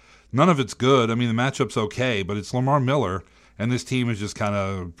okay. None of it's good. I mean, the matchup's okay, but it's Lamar Miller, and this team is just kind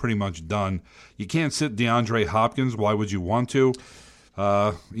of pretty much done. You can't sit DeAndre Hopkins. Why would you want to?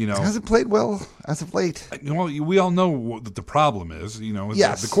 Hasn't played well as of late. Well, we all know what the problem is.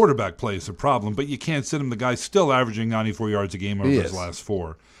 Yes. The quarterback play is a problem, but you can't sit him. The guy's still averaging 94 yards a game over his last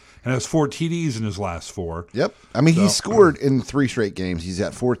 4. And has 4 TDs in his last 4. Yep. I mean, he's scored in 3 straight games. He's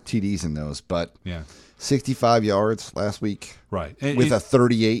got 4 TDs in those, but 65 yards last week. Right. With a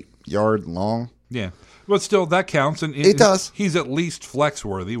 38-yard long. Yeah. But still, that counts. And it does. He's at least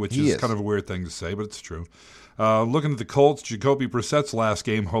flex-worthy, which is kind of a weird thing to say, but it's true. Looking at the Colts, Jacoby Brissett's last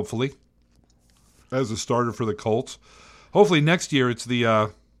game, hopefully, as a starter for the Colts. Hopefully next year it's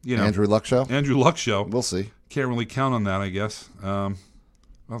the Andrew Luck show? Andrew Luck show. We'll see. Can't really count on that, I guess. Well,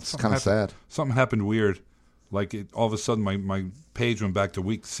 It's kind of sad. Something happened weird. Like all of a sudden, my page went back to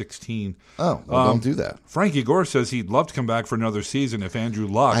week 16. Oh, well, don't do that. Frankie Gore says he'd love to come back for another season if Andrew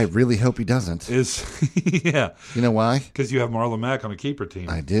Luck I really hope he doesn't. is. Yeah. You know why? Because you have Marlon Mack on a keeper team.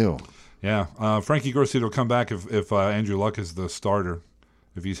 I do. Yeah. Frankie Gore said he'll come back if Andrew Luck is the starter,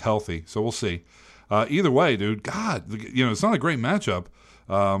 if he's healthy. So we'll see. Either way, dude, God, it's not a great matchup,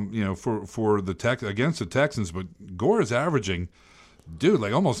 for the against the Texans, but Gore is averaging, dude,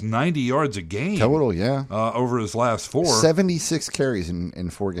 like almost 90 yards a game. Total, yeah. Over his last 4. 76 carries in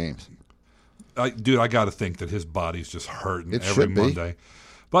 4 games. Dude, I got to think that his body's just hurting It every should be. Monday.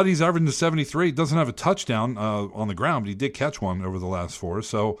 But he's averaging to 73. He doesn't have a touchdown on the ground, but he did catch one over the last 4.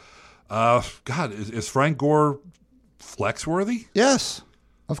 So, God, is Frank Gore flex worthy? Yes.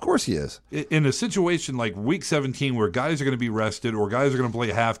 Of course he is. In a situation like Week 17 where guys are going to be rested or guys are going to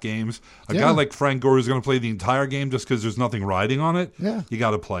play half games, a Yeah. guy like Frank Gore is going to play the entire game just because there's nothing riding on it, Yeah. you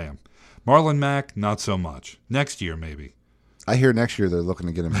got to play him. Marlon Mack, not so much. Next year, maybe. I hear next year they're looking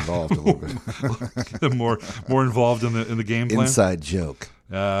to get him involved a little bit. more involved in the game plan. Inside joke.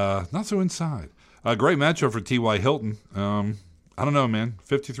 Not so inside. A great matchup for T.Y. Hilton. I don't know, man.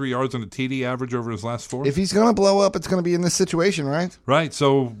 53 yards on the TD average over his last 4. If he's going to blow up, it's going to be in this situation, right? Right.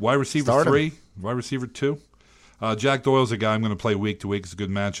 So wide receiver Start him. 3, wide receiver 2. Jack Doyle's a guy I'm going to play week to week. It's a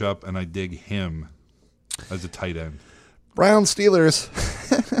good matchup, and I dig him as a tight end. Browns Steelers.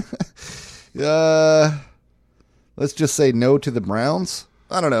 Let's just say no to the Browns.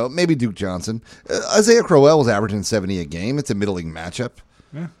 I don't know. Maybe Duke Johnson. Isaiah Crowell was averaging 70 a game. It's a middling matchup.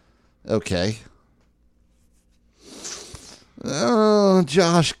 Yeah. Okay. Oh,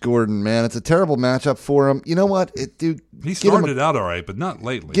 Josh Gordon, man. It's a terrible matchup for him. You know what? Dude, He started out all right, but not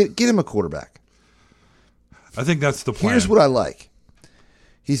lately. Get him a quarterback. I think that's the plan. Here's what I like.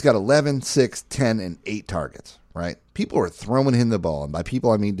 He's got 11, 6, 10, and 8 targets, right? People are throwing him the ball. And by people,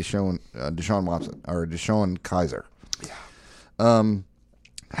 I mean Deshaun Watson or Deshaun Kaiser. Yeah.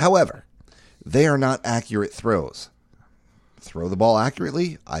 However, they are not accurate throws. Throw the ball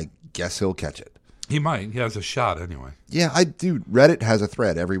accurately, I guess he'll catch it. He might. He has a shot anyway. Yeah, Reddit has a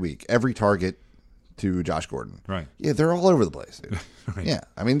thread every week, every target to Josh Gordon. Right. Yeah, they're all over the place, dude. Right. Yeah,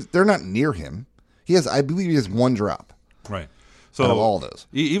 I mean, they're not near him. I believe he has 1 drop. Right. So out of all those.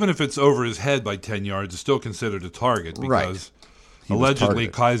 Even if it's over his head by 10 yards, it's still considered a target because Right. allegedly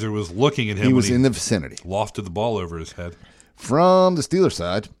Kaiser was looking at him He when was in the vicinity. lofted the ball over his head. From the Steelers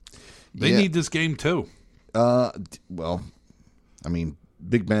side, They need this game too. well, I mean,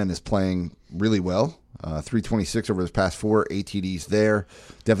 Big Ben is playing really well. 326 over his past 4 ATDs there.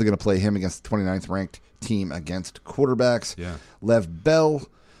 Definitely going to play him against the 29th ranked team against quarterbacks. Yeah. Lev Bell,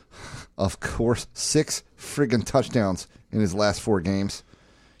 of course, 6 friggin' touchdowns in his last 4 games.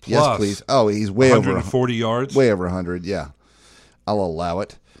 Plus, yes, please. Oh, he's way over 140 yards. Way over 100. Yeah, I'll allow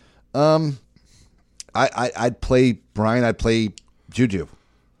it. I'd play Brian. I'd play Juju.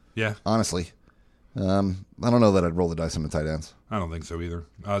 Yeah. Honestly, I don't know that I'd roll the dice on the tight ends. I don't think so either.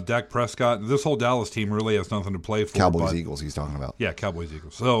 Dak Prescott, this whole Dallas team really has nothing to play for. Cowboys, Eagles, he's talking about. Yeah, Cowboys,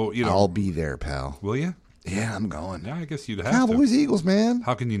 Eagles. So, I'll be there, pal. Will you? Yeah, I'm going. Yeah, I guess you'd have Cowboys, to. Eagles, man.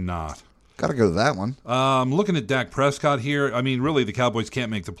 How can you not? Got to go to that one. Looking at Dak Prescott here, I mean, really, the Cowboys can't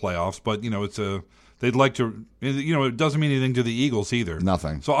make the playoffs, but, they'd like to, it doesn't mean anything to the Eagles either.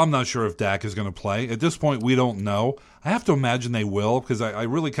 Nothing. So I'm not sure if Dak is going to play. At this point, we don't know. I have to imagine they will because I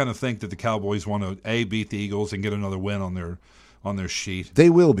really kind of think that the Cowboys want to, beat the Eagles and get another win on their sheet.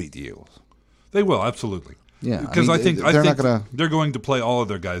 They will beat the Eagles. They will, absolutely. Yeah, Because I think not gonna. they're going to play all of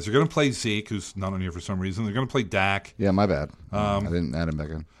their guys. They're going to play Zeke, who's not on here for some reason. They're going to play Dak. Yeah, my bad. I didn't add him back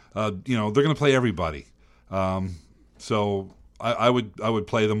in. They're going to play everybody. So I would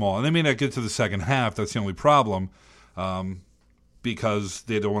play them all, and they may not get to the second half. That's the only problem, because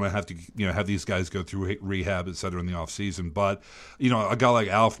they don't want to have to have these guys go through rehab, et cetera, in the off season. But a guy like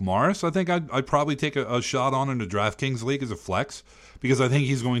Alf Morris, I think I'd probably take a shot on in a DraftKings league as a flex because I think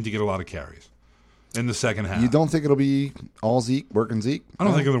he's going to get a lot of carries in the second half. You don't think it'll be all Zeke, working Zeke? I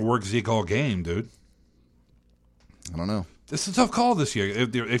don't think it'll work Zeke all game, dude. I don't know. It's a tough call this year.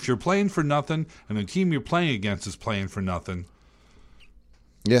 If you're playing for nothing and the team you're playing against is playing for nothing,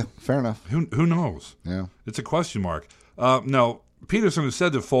 Yeah, fair enough. who knows? Yeah. It's a question mark. No, Peterson has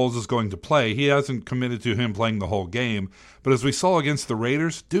said that Foles is going to play. He hasn't committed to him playing the whole game. But as we saw against the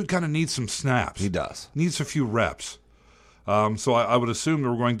Raiders, dude kind of needs some snaps. He does. Needs a few reps. So I would assume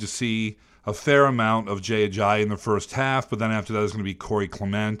that we're going to see a fair amount of Jay Ajayi in the first half, but then after that is going to be Corey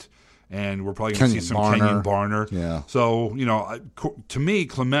Clement and we're probably going to see some Kenyon Barner. Yeah. So, to me,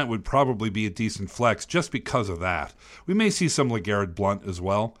 Clement would probably be a decent flex just because of that. We may see some LeGarrette Blount as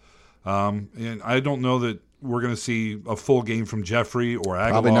well. And I don't know that we're going to see a full game from Jeffrey or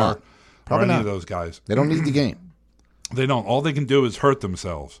Aguilar or any of those guys. They don't need the game. They don't. All they can do is hurt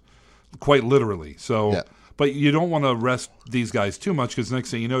themselves, quite literally. So, yeah. But you don't want to rest these guys too much because next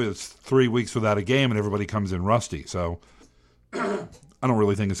thing you know, it's 3 weeks without a game and everybody comes in rusty. So I don't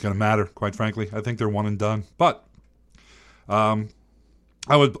really think it's going to matter, quite frankly. I think they're one and done. But I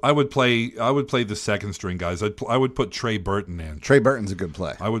would play the second string guys. I would put Trey Burton in. Trey Burton's a good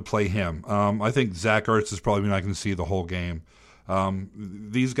play. I would play him. I think Zach Ertz is probably not going to see the whole game.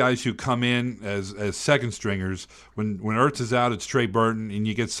 These guys who come in as second stringers, when Ertz is out, it's Trey Burton, and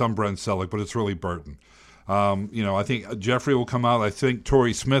you get some Brent Selleck, but it's really Burton. I think Jeffrey will come out. I think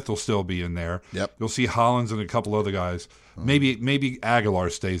Torrey Smith will still be in there. Yep. You'll see Hollins and a couple other guys. Maybe Aguilar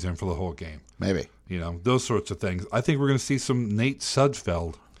stays in for the whole game. Maybe. Those sorts of things. I think we're going to see some Nate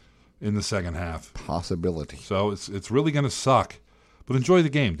Sudfeld in the second half. Possibility. So it's really going to suck. But enjoy the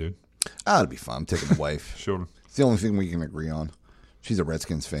game, dude. It'll be fun. I'm taking the wife. Sure. It's the only thing we can agree on. She's a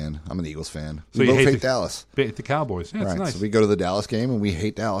Redskins fan. I'm an Eagles fan. So we you both hate the Dallas. Hate the Cowboys. Yeah, right. It's nice. So we go to the Dallas game and we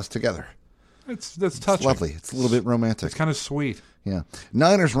hate Dallas together. That's touching. It's lovely. It's a little bit romantic. It's kind of sweet. Yeah.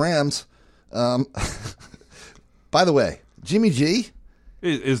 Niners Rams. By the way, Jimmy G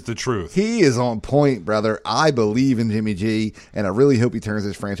is the truth. He is on point, brother. I believe in Jimmy G, and I really hope he turns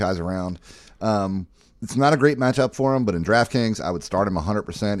his franchise around. It's not a great matchup for him, but in DraftKings, I would start him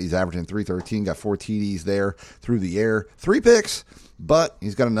 100%. He's averaging 313, got 4 TDs there through the air, 3 picks, but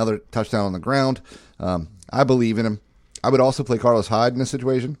he's got another touchdown on the ground. I believe in him. I would also play Carlos Hyde in this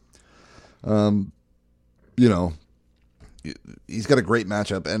situation. He's got a great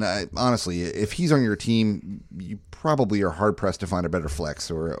matchup, and honestly, if he's on your team, you probably are hard pressed to find a better flex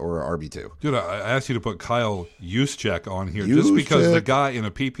or RB2. Dude, I asked you to put Kyle Juszczyk on here just because the guy in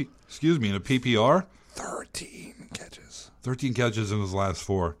a PPR, 13 catches in his last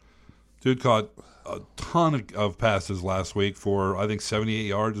 4. Dude caught a ton of passes last week for I think 78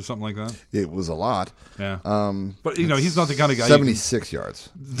 yards or something like that. It was a lot. Yeah. But he's not the kind of guy. 76 yards.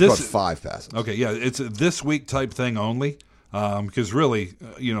 Caught 5 passes. Okay, yeah, it's a this week type thing only. Because really,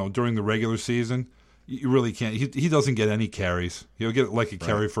 during the regular season, you really can't. He doesn't get any carries. He'll get like a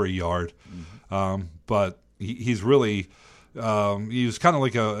carry for a yard. Mm-hmm. But he's really he's kind of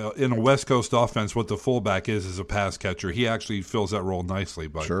like in a West Coast offense. What the fullback is a pass catcher. He actually fills that role nicely,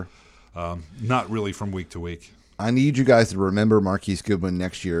 but sure. Not really from week to week. I need you guys to remember Marquise Goodwin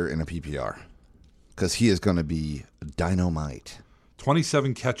next year in a PPR because he is going to be dynamite.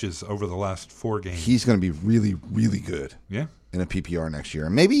 27 catches over the last 4 games. He's going to be really, really good. Yeah. In a PPR next year,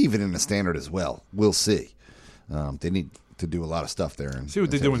 and maybe even in a standard as well. We'll see. They need to do a lot of stuff there. See what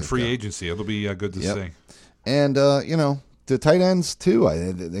they do in free agency. It'll be good to see. And the tight ends too.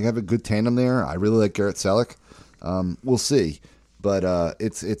 They have a good tandem there. I really like Garrett Selleck. We'll see, but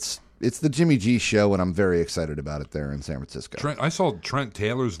it's the Jimmy G show, and I'm very excited about it there in San Francisco. I saw Trent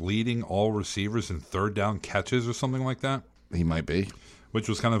Taylor's leading all receivers in third down catches or something like that. He might be. Which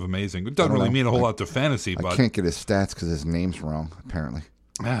was kind of amazing. It doesn't really mean a whole lot to fantasy, but I can't get his stats because his name's wrong, apparently.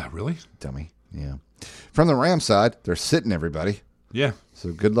 Ah, really? Dummy. Yeah. From the Rams side, they're sitting everybody. Yeah.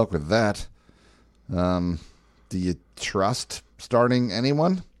 So good luck with that. Do you trust starting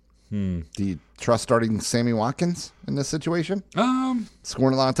anyone? Do you trust starting Sammy Watkins in this situation?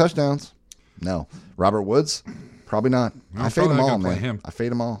 Scoring a lot of touchdowns? No. Robert Woods? Probably not. I fade them all, man. I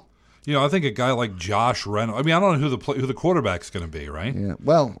fade them all. I think a guy like Josh Reynolds. I mean, I don't know who the quarterback's going to be, right? Yeah.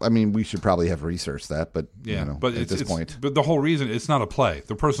 Well, I mean, we should probably have researched that, but but at this point, but the whole reason it's not a play.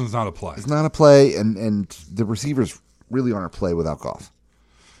 The person's not a play. It's not a play, and the receivers really aren't a play without Goff.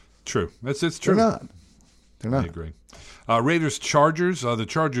 True. It's true. They're not. I agree. Raiders Chargers. The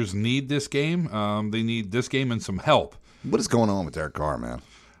Chargers need this game. They need this game and some help. What is going on with Derek Carr, man?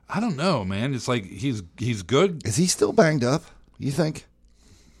 I don't know, man. It's like he's good. Is he still banged up? You think?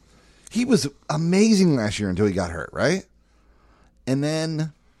 He was amazing last year until he got hurt, right? And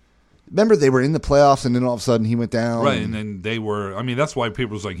then, remember, they were in the playoffs, and then all of a sudden he went down. Right, and then they were, I mean, that's why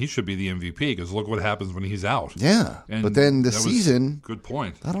people was like, he should be the MVP, because look what happens when he's out. Yeah, and but then the season. Good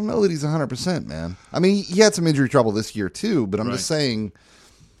point. I don't know that he's 100%, man. I mean, he had some injury trouble this year, too, but I'm just saying,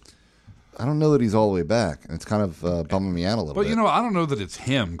 I don't know that he's all the way back. And it's kind of bumming me out a little bit. But, I don't know that it's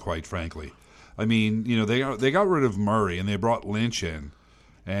him, quite frankly. I mean, they got rid of Murray, and they brought Lynch in.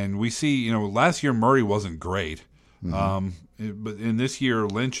 And we see, last year Murray wasn't great. Mm-hmm. But in this year,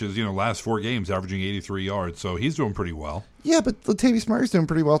 Lynch is, last 4 games averaging 83 yards. So he's doing pretty well. Yeah, but Latavius Murray's doing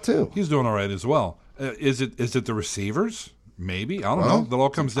pretty well, too. He's doing all right as well. Is it the receivers? Maybe. I don't know. That all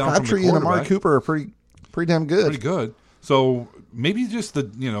comes down from the Crabtree and Amari quarterback. Cooper are pretty damn good. Pretty good. So maybe just the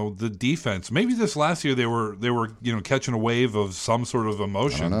defense. Maybe this last year they were catching a wave of some sort of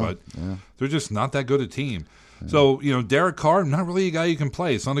emotion, but they're just not that good a team. Yeah. So Derek Carr, not really a guy you can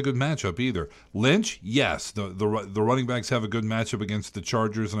play. It's not a good matchup either. Lynch, yes, the running backs have a good matchup against the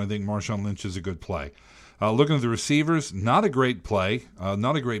Chargers, and I think Marshawn Lynch is a good play. Looking at the receivers, not a great play,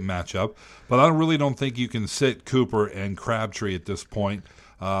 not a great matchup, but I really don't think you can sit Cooper and Crabtree at this point.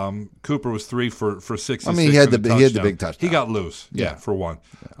 Cooper was 3 for 66. I mean, he had the big touchdown. He got loose, for one.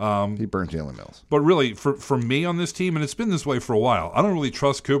 He burned Jalen Mills. But really, for me on this team, and it's been this way for a while, I don't really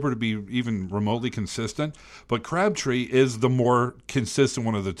trust Cooper to be even remotely consistent. But Crabtree is the more consistent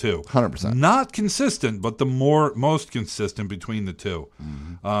one of the two. 100%. Not consistent, but the most consistent between the two.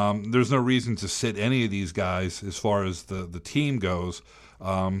 Mm-hmm. There's no reason to sit any of these guys as far as the team goes.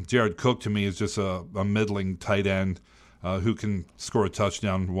 Jared Cook, to me, is just a middling tight end. Who can score a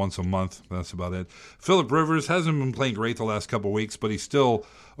touchdown once a month. That's about it. Phillip Rivers hasn't been playing great the last couple of weeks, but he's still,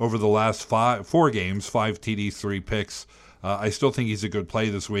 over the last 4 games, 5 TDs, 3 picks. I still think he's a good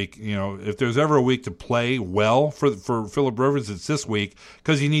play this week. If there's ever a week to play well for Phillip Rivers, it's this week,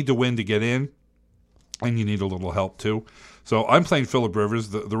 because you need to win to get in, and you need a little help too. So I'm playing Phillip Rivers.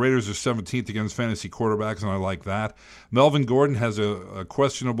 The Raiders are 17th against fantasy quarterbacks, and I like that. Melvin Gordon has a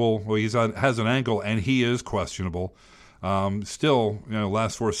questionable, has an ankle, and he is questionable. Still,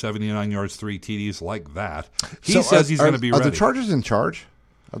 last 4, 79 yards, 3 TDs, like that. He says he's going to be ready. Are the Chargers in charge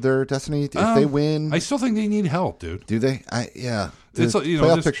of their destiny? If they win, I still think they need help, dude. Do they? The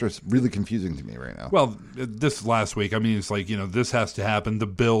playoff picture is really confusing to me right now. Well, this last week, I mean, it's like, this has to happen. The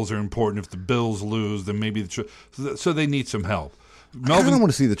Bills are important. If the Bills lose, then maybe so they need some help. I kind of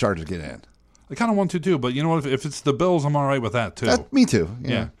want to see the Chargers get in. I kind of want to too, but you know what? If it's the Bills, I'm all right with that too. Me too.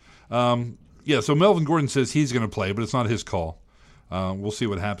 Yeah. So Melvin Gordon says he's going to play, but it's not his call. We'll see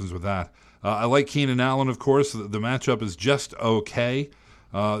what happens with that. I like Keenan Allen, of course. The matchup is just okay.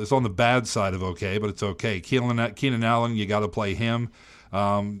 It's on the bad side of okay, but it's okay. Keenan Allen, you got to play him.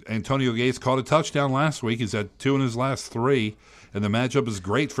 Antonio Gates caught a touchdown last week. He's had 2 in his last 3, and the matchup is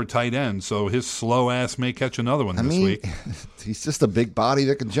great for tight end, so his slow ass may catch another one this week. He's just a big body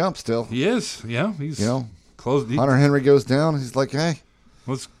that can jump still. He is, yeah. He's close. Hunter Henry goes down, he's like, hey.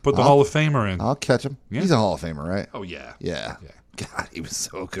 Let's put the Hall of Famer in. I'll catch him. Yeah. He's a Hall of Famer, right? Oh, yeah. Yeah. God, he was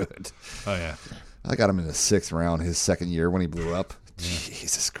so good. Oh, yeah. I got him in the 6th round his second year when he blew up. Yeah.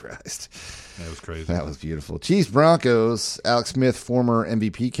 Jesus Christ. That was crazy. That was beautiful. Chiefs Broncos, Alex Smith, former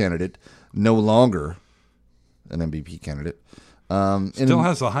MVP candidate, no longer an MVP candidate. Still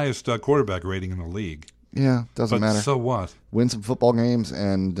has the highest quarterback rating in the league. Yeah, doesn't matter. So what? Win some football games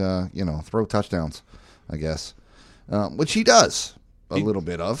and, throw touchdowns, I guess. Which he does. A little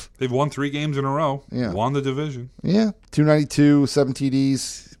bit of. They've won 3 games in a row. Yeah. Won the division. Yeah. 292, 7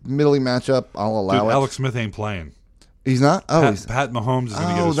 TDs, middling matchup. I'll allow it. Alex Smith ain't playing. He's not? Pat Mahomes is going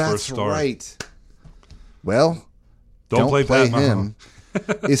to get his first start. Oh, that's right. Well, don't play Pat him.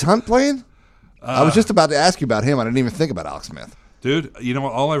 Is Hunt playing? I was just about to ask you about him. I didn't even think about Alex Smith. Dude, you know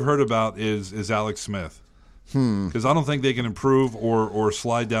what? All I've heard about is Alex Smith. Because I don't think they can improve or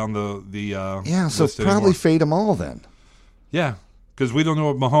slide down the so probably anymore. Fade them all then. Yeah. Because we don't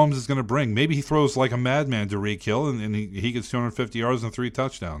know what Mahomes is going to bring. Maybe he throws like a madman to Tyreek Hill and he gets 250 yards and 3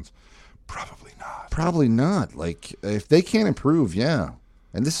 touchdowns. Probably not. Probably not. Like, if they can't improve, yeah.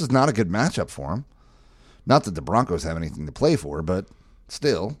 And this is not a good matchup for them. Not that the Broncos have anything to play for, but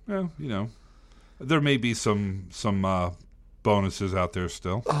still. Well, there may be some bonuses out there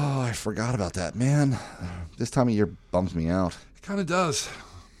still. Oh, I forgot about that, man. This time of year bums me out. It kind of does.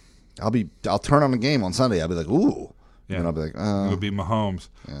 I'll turn on the game on Sunday. I'll be like, ooh. Yeah. And I'll be like, it'll be Mahomes.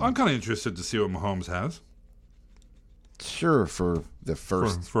 Yeah. I'm kind of interested to see what Mahomes has. Sure, for the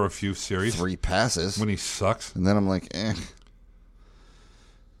first for a few series, 3 passes when he sucks, and then I'm like,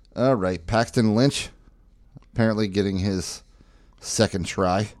 All right, Paxton Lynch apparently getting his 2nd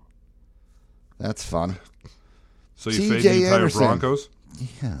try. That's fun. So you fade the entire Broncos?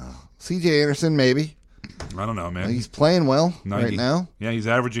 Yeah, C.J. Anderson maybe. I don't know, man. He's playing well 90. right now. Yeah, he's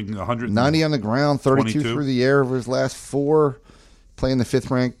averaging 190 on the ground, 32 through the air over his last 4. Playing the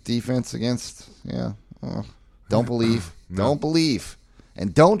 5th-ranked defense against, don't believe. No. Don't believe.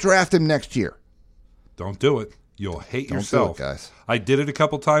 And don't draft him next year. Don't do it. You'll hate yourself. Don't do it, guys. I did it a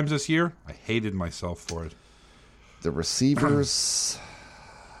couple times this year. I hated myself for it. The receivers.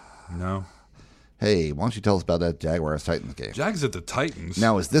 No. Hey, why don't you tell us about that Jaguars-Titans game? Jags at the Titans.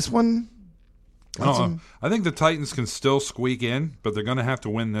 Now, is this one? I think the Titans can still squeak in, but they're going to have to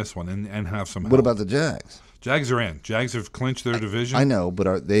win this one and have some help. What about the Jags? Jags are in. Jags have clinched their division. I know,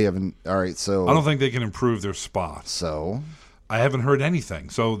 but they haven't. All right, so I don't think they can improve their spot. So I haven't heard anything.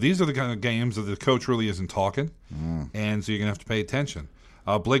 So these are the kind of games that the coach really isn't talking, and so you're going to have to pay attention.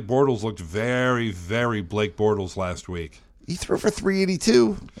 Blake Bortles looked very, very Blake Bortles last week. He threw for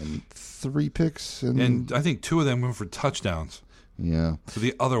 382 and 3 picks. And I think 2 of them went for touchdowns. Yeah. So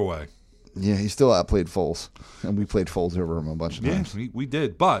the other way. Yeah, he still outplayed Foles. And we played Foles over him a bunch of times. Yeah, we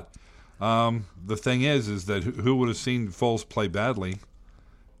did. But the thing is that who would have seen Foles play badly?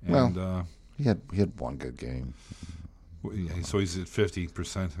 And, well, he had one good game. Yeah, so he's at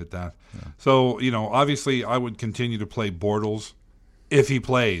 50% at that. Yeah. So, obviously I would continue to play Bortles if he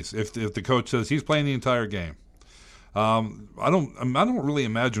plays. If the coach says he's playing the entire game. I don't really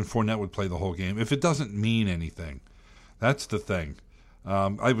imagine Fournette would play the whole game if it doesn't mean anything. That's the thing.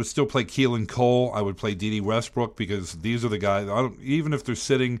 I would still play Keelan Cole. I would play D.D. Westbrook because these are the guys. Even if they're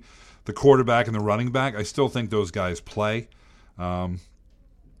sitting the quarterback and the running back, I still think those guys play.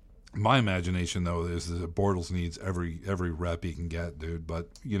 My imagination, though, is that Bortles needs every rep he can get, dude. But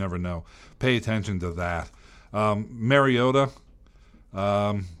you never know. Pay attention to that. Mariota,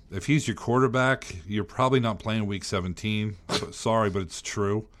 if he's your quarterback, you're probably not playing Week 17. Sorry, but it's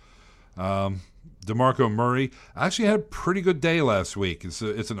true. DeMarco Murray actually had a pretty good day last week. It's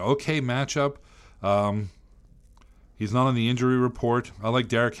an okay matchup. He's not on the injury report. I like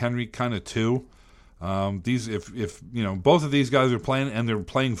Derrick Henry kind of too. If both of these guys are playing and they're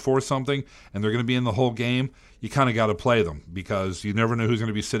playing for something and they're going to be in the whole game, you kind of got to play them because you never know who's going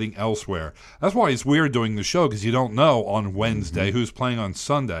to be sitting elsewhere. That's why it's weird doing the show because you don't know on Wednesday who's playing on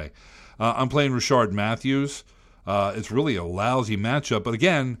Sunday. I'm playing Rashard Matthews. It's really a lousy matchup, but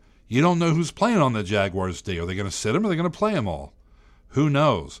again, you don't know who's playing on the Jaguars day. Are they going to sit him or are they going to play him all? Who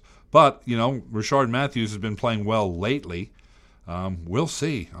knows? But, Rashard Matthews has been playing well lately. We'll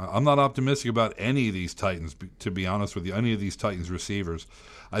see. I'm not optimistic about any of these Titans, to be honest with you, any of these Titans receivers.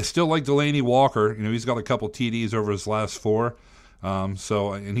 I still like Delaney Walker. He's got a couple TDs over his last 4.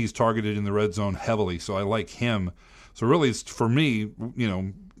 And he's targeted in the red zone heavily, so I like him. So really, it's, for me,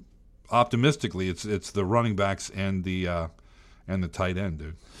 optimistically, it's the running backs and the tight end,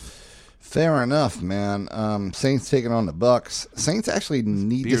 dude. Fair enough, man. Saints taking on the Bucks. Saints actually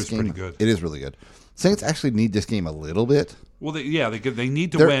need this game. Pretty good. It is really good. Saints actually need this game a little bit. Well, they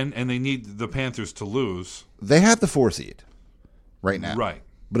need to win, and they need the Panthers to lose. They have the 4 seed right now. Right.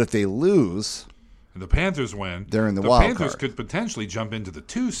 But if they lose, and the Panthers win, they're in the wild card. The Panthers could potentially jump into the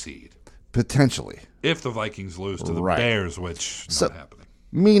 2 seed. Potentially. If the Vikings lose to the Bears, which is not happening.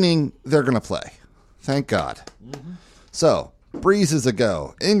 Meaning they're going to play. Thank God. Mm-hmm. So, Breeze is a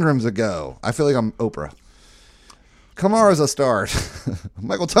go. Ingram's a go. I feel like I'm Oprah. Kamara's a start.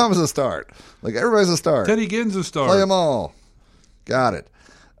 Michael Thomas a start. Like, everybody's a start. Teddy Ginn's a start. Play them all. Got it.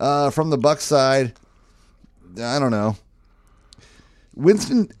 From the Bucs side, I don't know.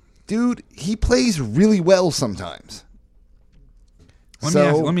 Winston, dude, he plays really well sometimes.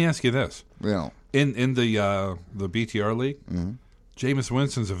 Let me ask you this. Yeah. In the BTR league, Jameis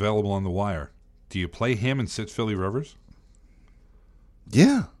Winston's available on the wire. Do you play him and sit Philly Rivers?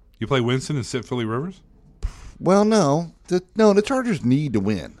 Yeah. You play Winston and sit Philly Rivers? Well, no. The Chargers need to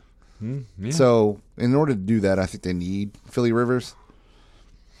win. Yeah. So, in order to do that, I think they need Philly Rivers.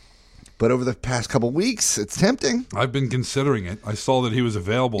 But over the past couple weeks, it's tempting. I've been considering it. I saw that he was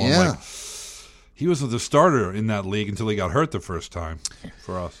available. Yeah. I'm like, he was the starter in that league until he got hurt the first time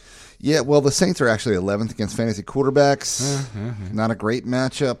for us. Yeah, well, the Saints are actually 11th against fantasy quarterbacks. Not a great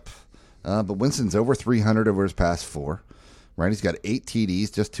matchup. But Winston's over 300 over his past 4. Right? He's got 8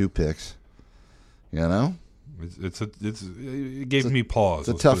 TDs, just 2 picks. It gave me pause.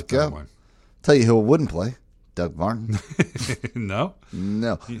 It's a tough go. Tell you who wouldn't play. Doug Martin. No.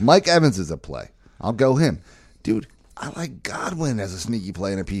 Mike Evans is a play. I'll go him. Dude, I like Godwin as a sneaky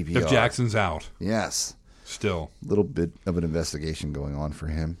play in a PPR. If Jackson's out. Yes. Still. A little bit of an investigation going on for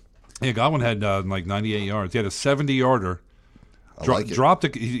him. Yeah, Godwin had like 98 yards. He had a 70-yarder.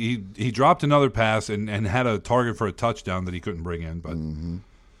 He dropped another pass and had a target for a touchdown that he couldn't bring in. But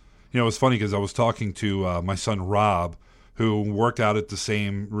it was funny because I was talking to my son Rob, who worked out at the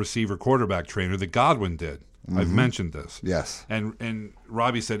same receiver quarterback trainer that Godwin did. I've mentioned this. Yes. And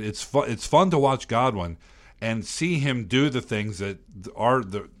Robbie said it's fun to watch Godwin and see him do the things that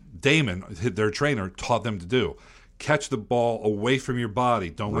Damon, their trainer, taught them to do. Catch the ball away from your body.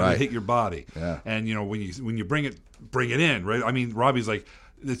 Don't let it hit your body. Yeah. And when you bring it in, right? I mean, Robbie's like,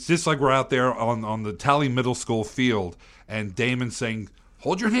 it's just like we're out there on the Tally Middle School field, and Damon's saying,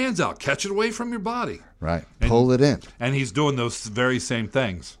 hold your hands out, catch it away from your body. Right. Pull it in. And he's doing those very same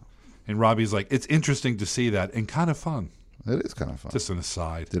things. And Robbie's like, it's interesting to see that and kind of fun. It is kind of fun. Just an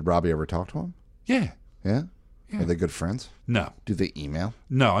aside. Did Robbie ever talk to him? Yeah. Yeah? Are they good friends? No. Do they email?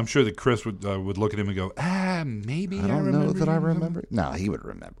 No, I'm sure that Chris would look at him and go, maybe I don't know that I him. remember. No, he would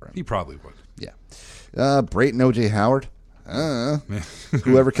remember him. He probably would. Yeah. Brayton O.J. Howard.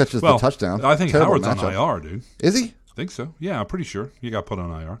 Whoever catches the touchdown. I think Terrible Howard's matchup. on IR, dude. Is he? I think so. Yeah, I'm pretty sure he got put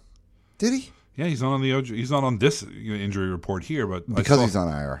on IR. Did he? Yeah, he's not on the OJ. He's not on this injury report here, but Because he's on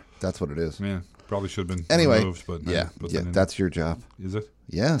IR. That's what it is. Yeah, probably should have been Anyway, removed. But that's your job. Is it?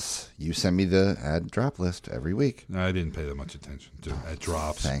 Yes, you send me the ad drop list every week. No, I didn't pay that much attention to ad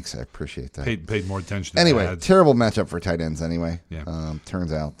drops. Thanks, I appreciate that. Paid more attention. To Anyway, ads. terrible matchup for tight ends. Anyway, Yeah.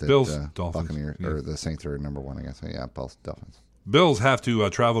 Turns out that Bills, Dolphins. Buccaneers Yeah. or the Saints are number one. I guess. Yeah, Bills, Dolphins. Bills have to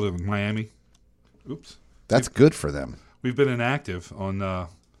travel to Miami. Oops, That's good for them. we've been inactive on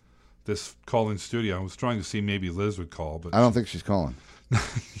this call-in studio. I was trying to see maybe Liz would call, but I don't think she's calling.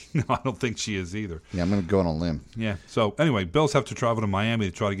 no, I don't think she is either. Yeah, I'm going to go on a limb. Yeah. So anyway, Bills have to travel to Miami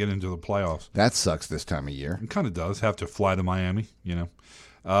to try to get into the playoffs. That sucks this time of year. It kind of does have to fly to Miami, Yeah,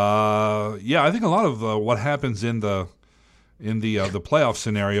 I think a lot of what happens in the playoff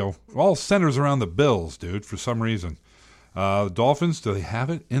scenario all centers around the Bills, dude. For some reason, the Dolphins, do they have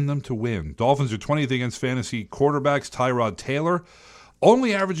it in them to win? Dolphins are 20th against fantasy quarterbacks. Tyrod Taylor,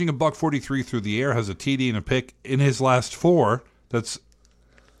 only averaging $143 through the air, has a TD and a pick in his last 4. That's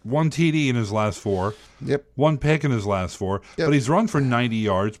one TD in his last 4. Yep. One pick in his last 4. Yep. But he's run for 90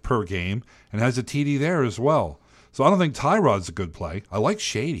 yards per game and has a TD there as well. So I don't think Tyrod's a good play. I like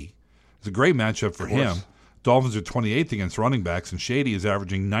Shady. It's a great matchup for him. Dolphins are 28th against running backs, and Shady is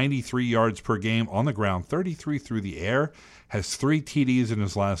averaging 93 yards per game on the ground, 33 through the air, has 3 TDs in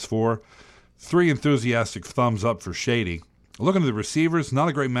his last 4. 3 enthusiastic thumbs up for Shady. Looking at the receivers, not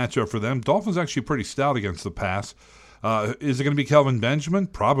a great matchup for them. Dolphins actually pretty stout against the pass. Is it going to be Kelvin Benjamin?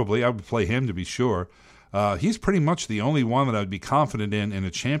 Probably. I would play him to be sure. He's pretty much the only one that I would be confident in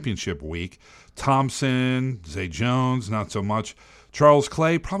a championship week. Thompson, Zay Jones, not so much. Charles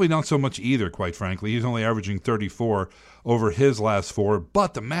Clay, probably not so much either, quite frankly. He's only averaging 34 over his last 4,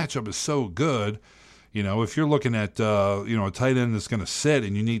 but the matchup is so good. If you're looking at a tight end that's going to sit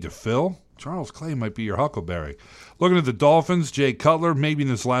and you need to fill, Charles Clay might be your huckleberry. Looking at the Dolphins, Jay Cutler, maybe in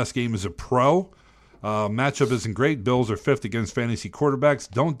his last game as a pro. Matchup isn't great. Bills are 5th against fantasy quarterbacks.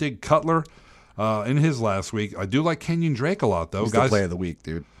 Don't dig Cutler in his last week. I do like Kenyon Drake a lot, though. He's the play of the week,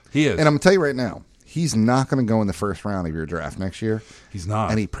 dude. He is. And I'm going to tell you right now, he's not going to go in the first round of your draft next year. He's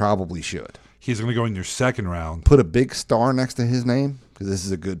not. And he probably should. He's going to go in your second round. Put a big star next to his name because this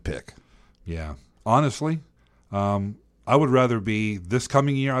is a good pick. Yeah. Honestly, I would rather be, this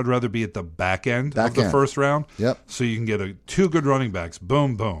coming year, I'd rather be at the back end of the first round. Yep. So you can get 2 good running backs.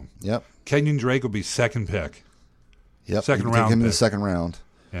 Boom, boom. Yep. Kenyon Drake will be second pick. Yep. Second you round take him in the pick. second round.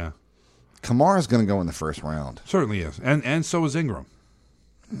 Yeah. Kamara's going to go in the first round. Certainly is. And so is Ingram.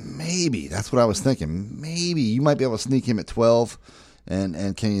 Maybe. That's what I was thinking. Maybe you might be able to sneak him at 12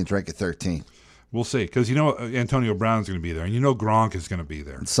 and Kenyon Drake at 13. We'll see. Because Antonio Brown's going to be there. And Gronk is going to be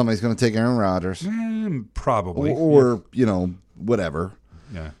there. Somebody's going to take Aaron Rodgers. Probably. Or whatever.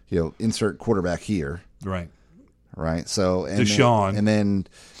 Yeah. Insert quarterback here. Right. Right. So Deshaun. And then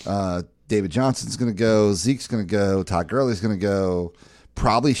David Johnson's going to go. Zeke's going to go. Todd Gurley's going to go.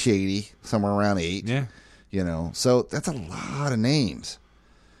 Probably Shady, somewhere around 8. Yeah. So that's a lot of names.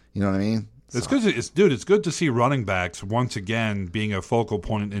 You know what I mean? It's good. It's good to see running backs once again being a focal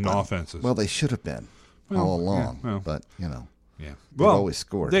point in offenses. Well, they should have been all along, but yeah. They've always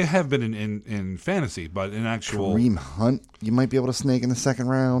scored. They have been in fantasy, but in actual Kareem Hunt, you might be able to snake in the second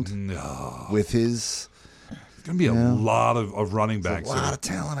round. No, with his. It's going to be a lot of running backs. A lot of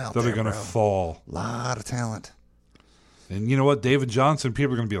talent out there that are going to fall. A lot of talent. And you know what? David Johnson,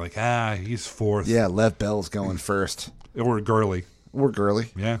 people are going to be like, he's 4th. Yeah, Lev Bell's going first. Or Gurley.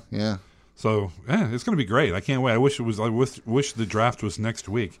 Yeah. So it's going to be great. I can't wait. I wish the draft was next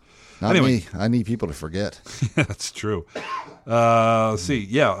week. Not me. I need people to forget. That's true. Let's see.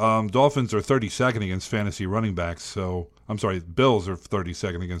 Yeah, Dolphins are 32nd against fantasy running backs. So I'm sorry, Bills are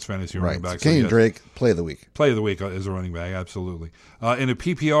 32nd against fantasy running backs. So Kenyon Drake, play of the week. Play of the week is a running back, absolutely. In a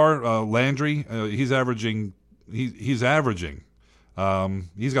PPR, Landry, he's averaging. He's averaging 7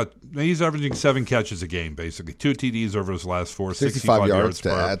 catches a game, basically 2 TDs over his last 4, 65 yards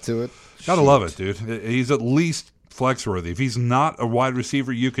to add to it. Gotta love it, dude. He's at least flex worthy. If he's not a wide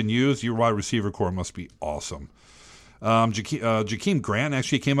receiver you can use, your wide receiver core must be awesome. Jakeem Grant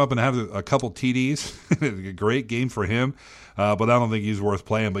actually came up and had a couple TDs. A great game for him, but I don't think he's worth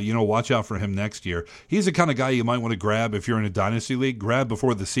playing. But watch out for him next year. He's the kind of guy you might want to grab if you're in a dynasty league. Grab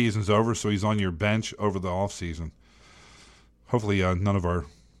before the season's over, so he's on your bench over the off season. Hopefully, none of our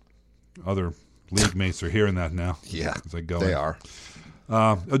other league mates are hearing that now. Yeah, they are.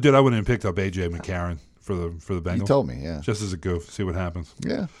 Dude, I went and picked up AJ McCarron for the Bengals. You told me, yeah. Just as a goof, see what happens.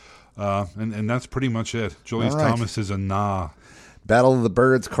 Yeah. And that's pretty much it. Julius Thomas is a nah. Battle of the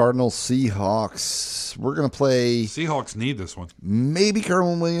Birds, Cardinals, Seahawks. We're going to play... Seahawks need this one. Maybe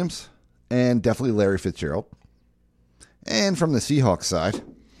Kerwin Williams and definitely Larry Fitzgerald. And from the Seahawks side...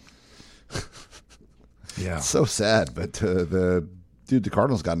 Yeah. It's so sad, but the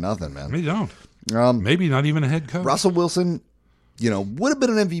Cardinals got nothing, man. They don't. Maybe not even a head coach. Russell Wilson, would have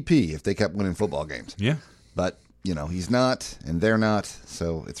been an MVP if they kept winning football games. Yeah. But, he's not, and they're not,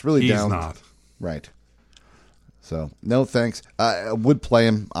 so it's really down. He's not. Right. So, no thanks. I would play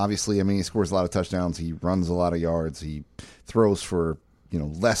him, obviously. I mean, he scores a lot of touchdowns. He runs a lot of yards. He throws for,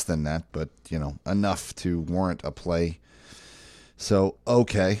 less than that, but, enough to warrant a play. So,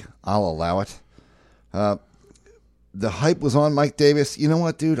 okay, I'll allow it. The hype was on Mike Davis. You know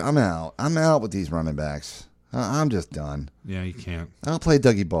what, dude? I'm out. I'm out with these running backs. I'm just done. Yeah, you can't. I'll play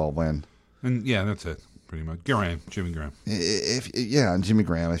Dougie Baldwin. And yeah, that's it, pretty much. Jimmy Graham. And Jimmy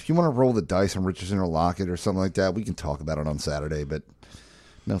Graham. If you want to roll the dice on Richardson or Lockett or something like that, we can talk about it on Saturday, but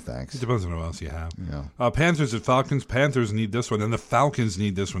no thanks. It depends on who else you have. Yeah. Panthers at Falcons. Panthers need this one, and the Falcons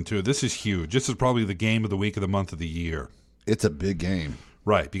need this one, too. This is huge. This is probably the game of the week, of the month, of the year. It's a big game.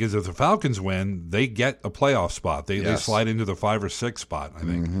 Right, because if the Falcons win, they get a playoff spot. They slide into the 5 or 6 spot, I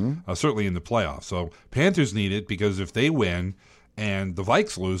think, certainly in the playoffs. So Panthers need it because if they win and the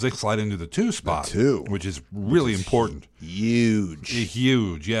Vikes lose, they slide into the 2 spot, which is really important.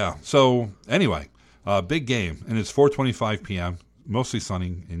 Huge, yeah. So anyway, big game, and it's 4:25 p.m., mostly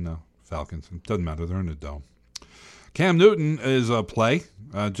sunny in Falcons. It doesn't matter, they're in the dome. Cam Newton is a play,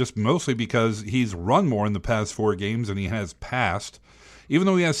 just mostly because he's run more in the past 4 games than he has passed. Even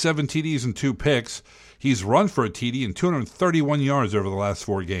though he has 7 TDs and 2 picks, he's run for a TD and 231 yards over the last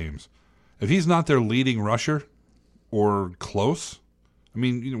 4 games. If he's not their leading rusher or close, I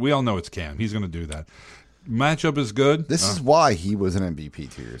mean, we all know it's Cam. He's going to do that. Matchup is good. This is why he was an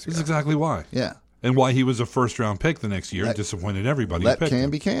MVP 2 years ago. This is exactly why. Yeah. And why he was a first-round pick the next year and disappointed everybody. Let Cam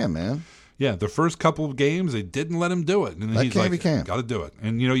be Cam, man. Yeah, the first couple of games, they didn't let him do it. And he's like, got to do it.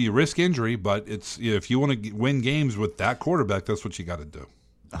 And, you risk injury, but it's if you want to win games with that quarterback, that's what you got to do.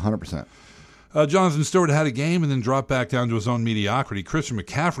 100%. Jonathan Stewart had a game and then dropped back down to his own mediocrity. Christian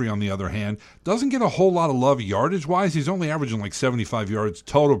McCaffrey, on the other hand, doesn't get a whole lot of love yardage-wise. He's only averaging like 75 yards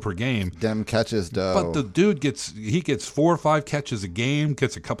total per game. Dem catches, though. But the dude gets 4 or 5 catches a game,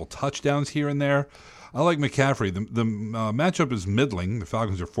 gets a couple touchdowns here and there. I like McCaffrey. The matchup is middling. The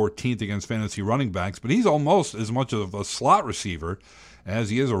Falcons are 14th against fantasy running backs, but he's almost as much of a slot receiver as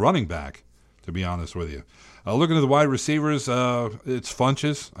he is a running back, to be honest with you. Looking at the wide receivers, it's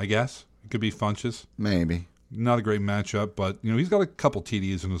Funches, I guess. It could be Funches. Maybe. Not a great matchup, but he's got a couple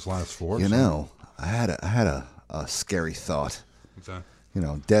TDs in his last 4. I had a scary thought. What's that?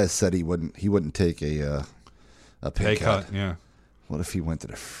 Dez said he wouldn't take a pay cut. Yeah. What if he went to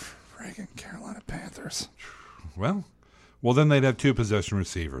the friggin' Carolina Panthers? Well, then they'd have 2 possession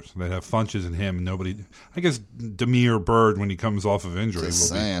receivers. They'd have Funches and him, and nobody. I guess Demir Bird, when he comes off of injury,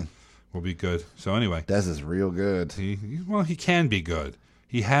 will be good. So anyway, Dez is real good. He can be good.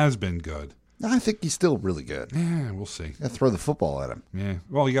 He has been good. I think he's still really good. Yeah, we'll see. You throw the football at him. Yeah.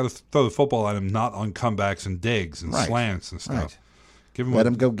 Well, you got to throw the football at him, not on comebacks and digs and slants and stuff. Right. Let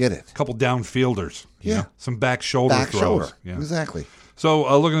him go get it. A couple downfielders. Yeah. Some back shoulder throws. Yeah. Exactly.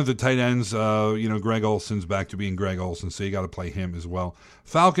 So looking at the tight ends, Greg Olson's back to being Greg Olson, so you got to play him as well.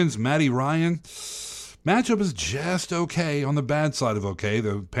 Falcons, Matty Ryan. Matchup is just okay, on the bad side of okay.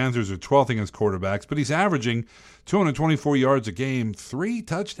 The Panthers are 12th against quarterbacks, but he's averaging 224 yards a game, 3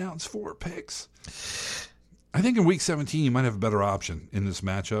 touchdowns, 4 picks. I think in Week 17 you might have a better option in this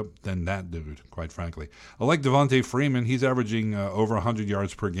matchup than that dude, quite frankly. I like Devontae Freeman. He's averaging over 100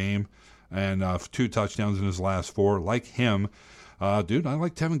 yards per game and 2 touchdowns in his last 4. Like him. Dude, I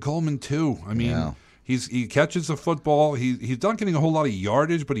like Tevin Coleman too. I mean, he catches the football. He's not getting a whole lot of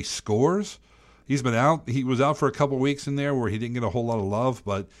yardage, but he scores. He's been out. He was out for a couple weeks in there where he didn't get a whole lot of love,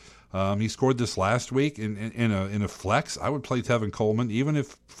 but he scored this last week in a flex. I would play Tevin Coleman even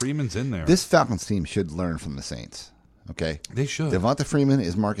if Freeman's in there. This Falcons team should learn from the Saints. Okay, they should. Devonta Freeman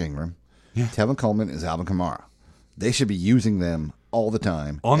is Mark Ingram. Yeah. Tevin Coleman is Alvin Kamara. They should be using them all the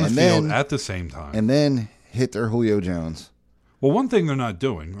time on the field at the same time, and then hit their Julio Jones. Well, one thing they're not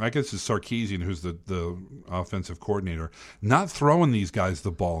doing, I guess, is Sarkisian, who's the offensive coordinator, not throwing these guys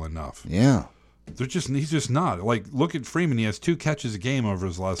the ball enough. Yeah. He's just not. Like, look at Freeman. He has 2 catches a game over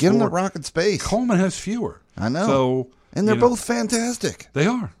his last 4. Give him the rocket space. Coleman has fewer. I know. So, and they're both fantastic. They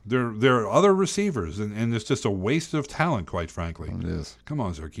are. There are other receivers, and it's just a waste of talent, quite frankly. It is. Come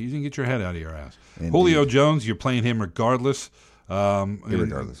on, Sarkisian, get your head out of your ass. Indeed. Julio Jones, you're playing him regardless.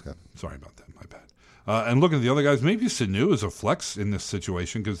 Irregardless. Sorry about that. My bad. And looking at the other guys, maybe Sanu is a flex in this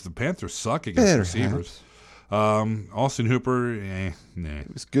situation because the Panthers suck against receivers. Austin Hooper, nah.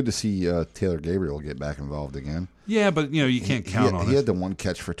 It was good to see Taylor Gabriel get back involved again. Yeah, but you can't count on it. He had the one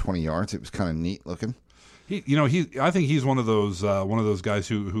catch for 20 yards. It was kind of neat looking. I think he's one of those guys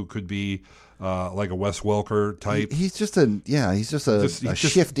who could be like a Wes Welker type. He's just a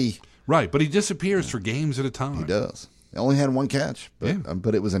shifty. Right, but he disappears for games at a time. He does. He only had one catch,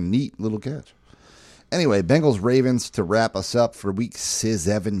 but it was a neat little catch. Anyway, Bengals Ravens to wrap us up for week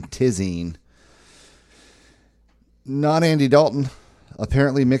 17. Not Andy Dalton.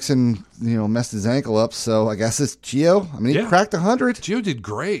 Apparently Mixon, messed his ankle up, so I guess it's Gio. I mean, he cracked 100. Gio did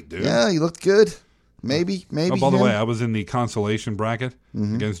great, dude. Yeah, he looked good. Maybe. Oh, by the way, I was in the consolation bracket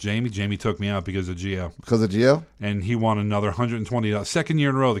against Jamie. Jamie took me out because of Gio. Because of Gio? And he won another $120. Second year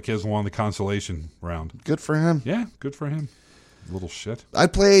in a row, the kids won the consolation round. Good for him. Yeah, good for him. Little shit.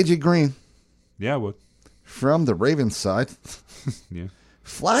 I'd play A.J. Green. Yeah, I would. From the Ravens side. Yeah.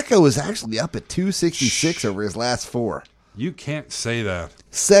 Flacco is actually up at 266 over his last 4. You can't say that.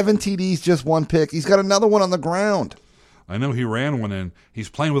 7 TDs, just 1 pick. He's got another one on the ground. I know he ran one in. He's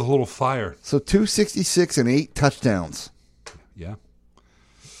playing with a little fire. So 266 and 8 touchdowns. Yeah.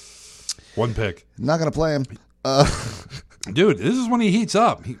 1 pick. Not going to play him. Dude, this is when he heats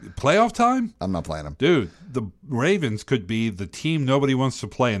up. Playoff time? I'm not playing him. Dude, the Ravens could be the team nobody wants to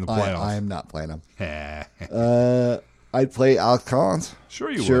play in the playoffs. I am not playing him. I'd play Alex Collins.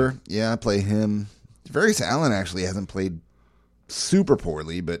 Sure you would. Yeah, I'd play him. Various Allen actually hasn't played super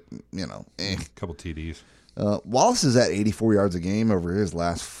poorly, but, A couple TDs. Wallace is at 84 yards a game over his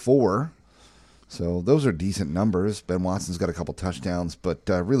last 4. So those are decent numbers. Ben Watson's got a couple touchdowns, but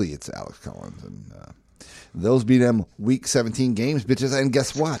really it's Alex Collins. And those be them Week 17 games, bitches. And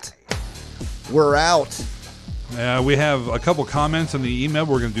guess what? We're out. We have a couple comments on the email.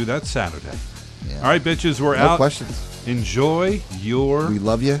 We're going to do that Saturday. Yeah. All right, bitches, we're out. No questions. Enjoy your We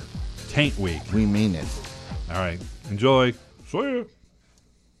love you. Taint Week. We mean it. All right. Enjoy. See ya.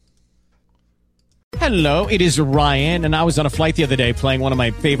 Hello, it is Ryan, and I was on a flight the other day playing one of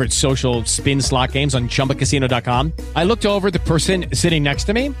my favorite social spin slot games on ChumbaCasino.com. I looked over at the person sitting next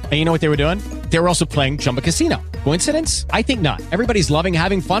to me, and you know what they were doing? They were also playing Chumba Casino. Coincidence? I think not. Everybody's loving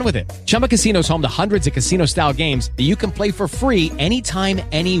having fun with it. Chumba Casino is home to hundreds of casino-style games that you can play for free anytime,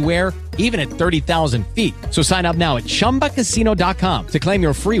 anywhere, even at 30,000 feet. So sign up now at ChumbaCasino.com to claim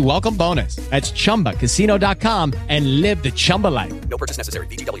your free welcome bonus. That's ChumbaCasino.com and live the Chumba life. No purchase necessary.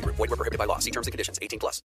 VGW Group. Void where prohibited by law. See terms and conditions. 18+.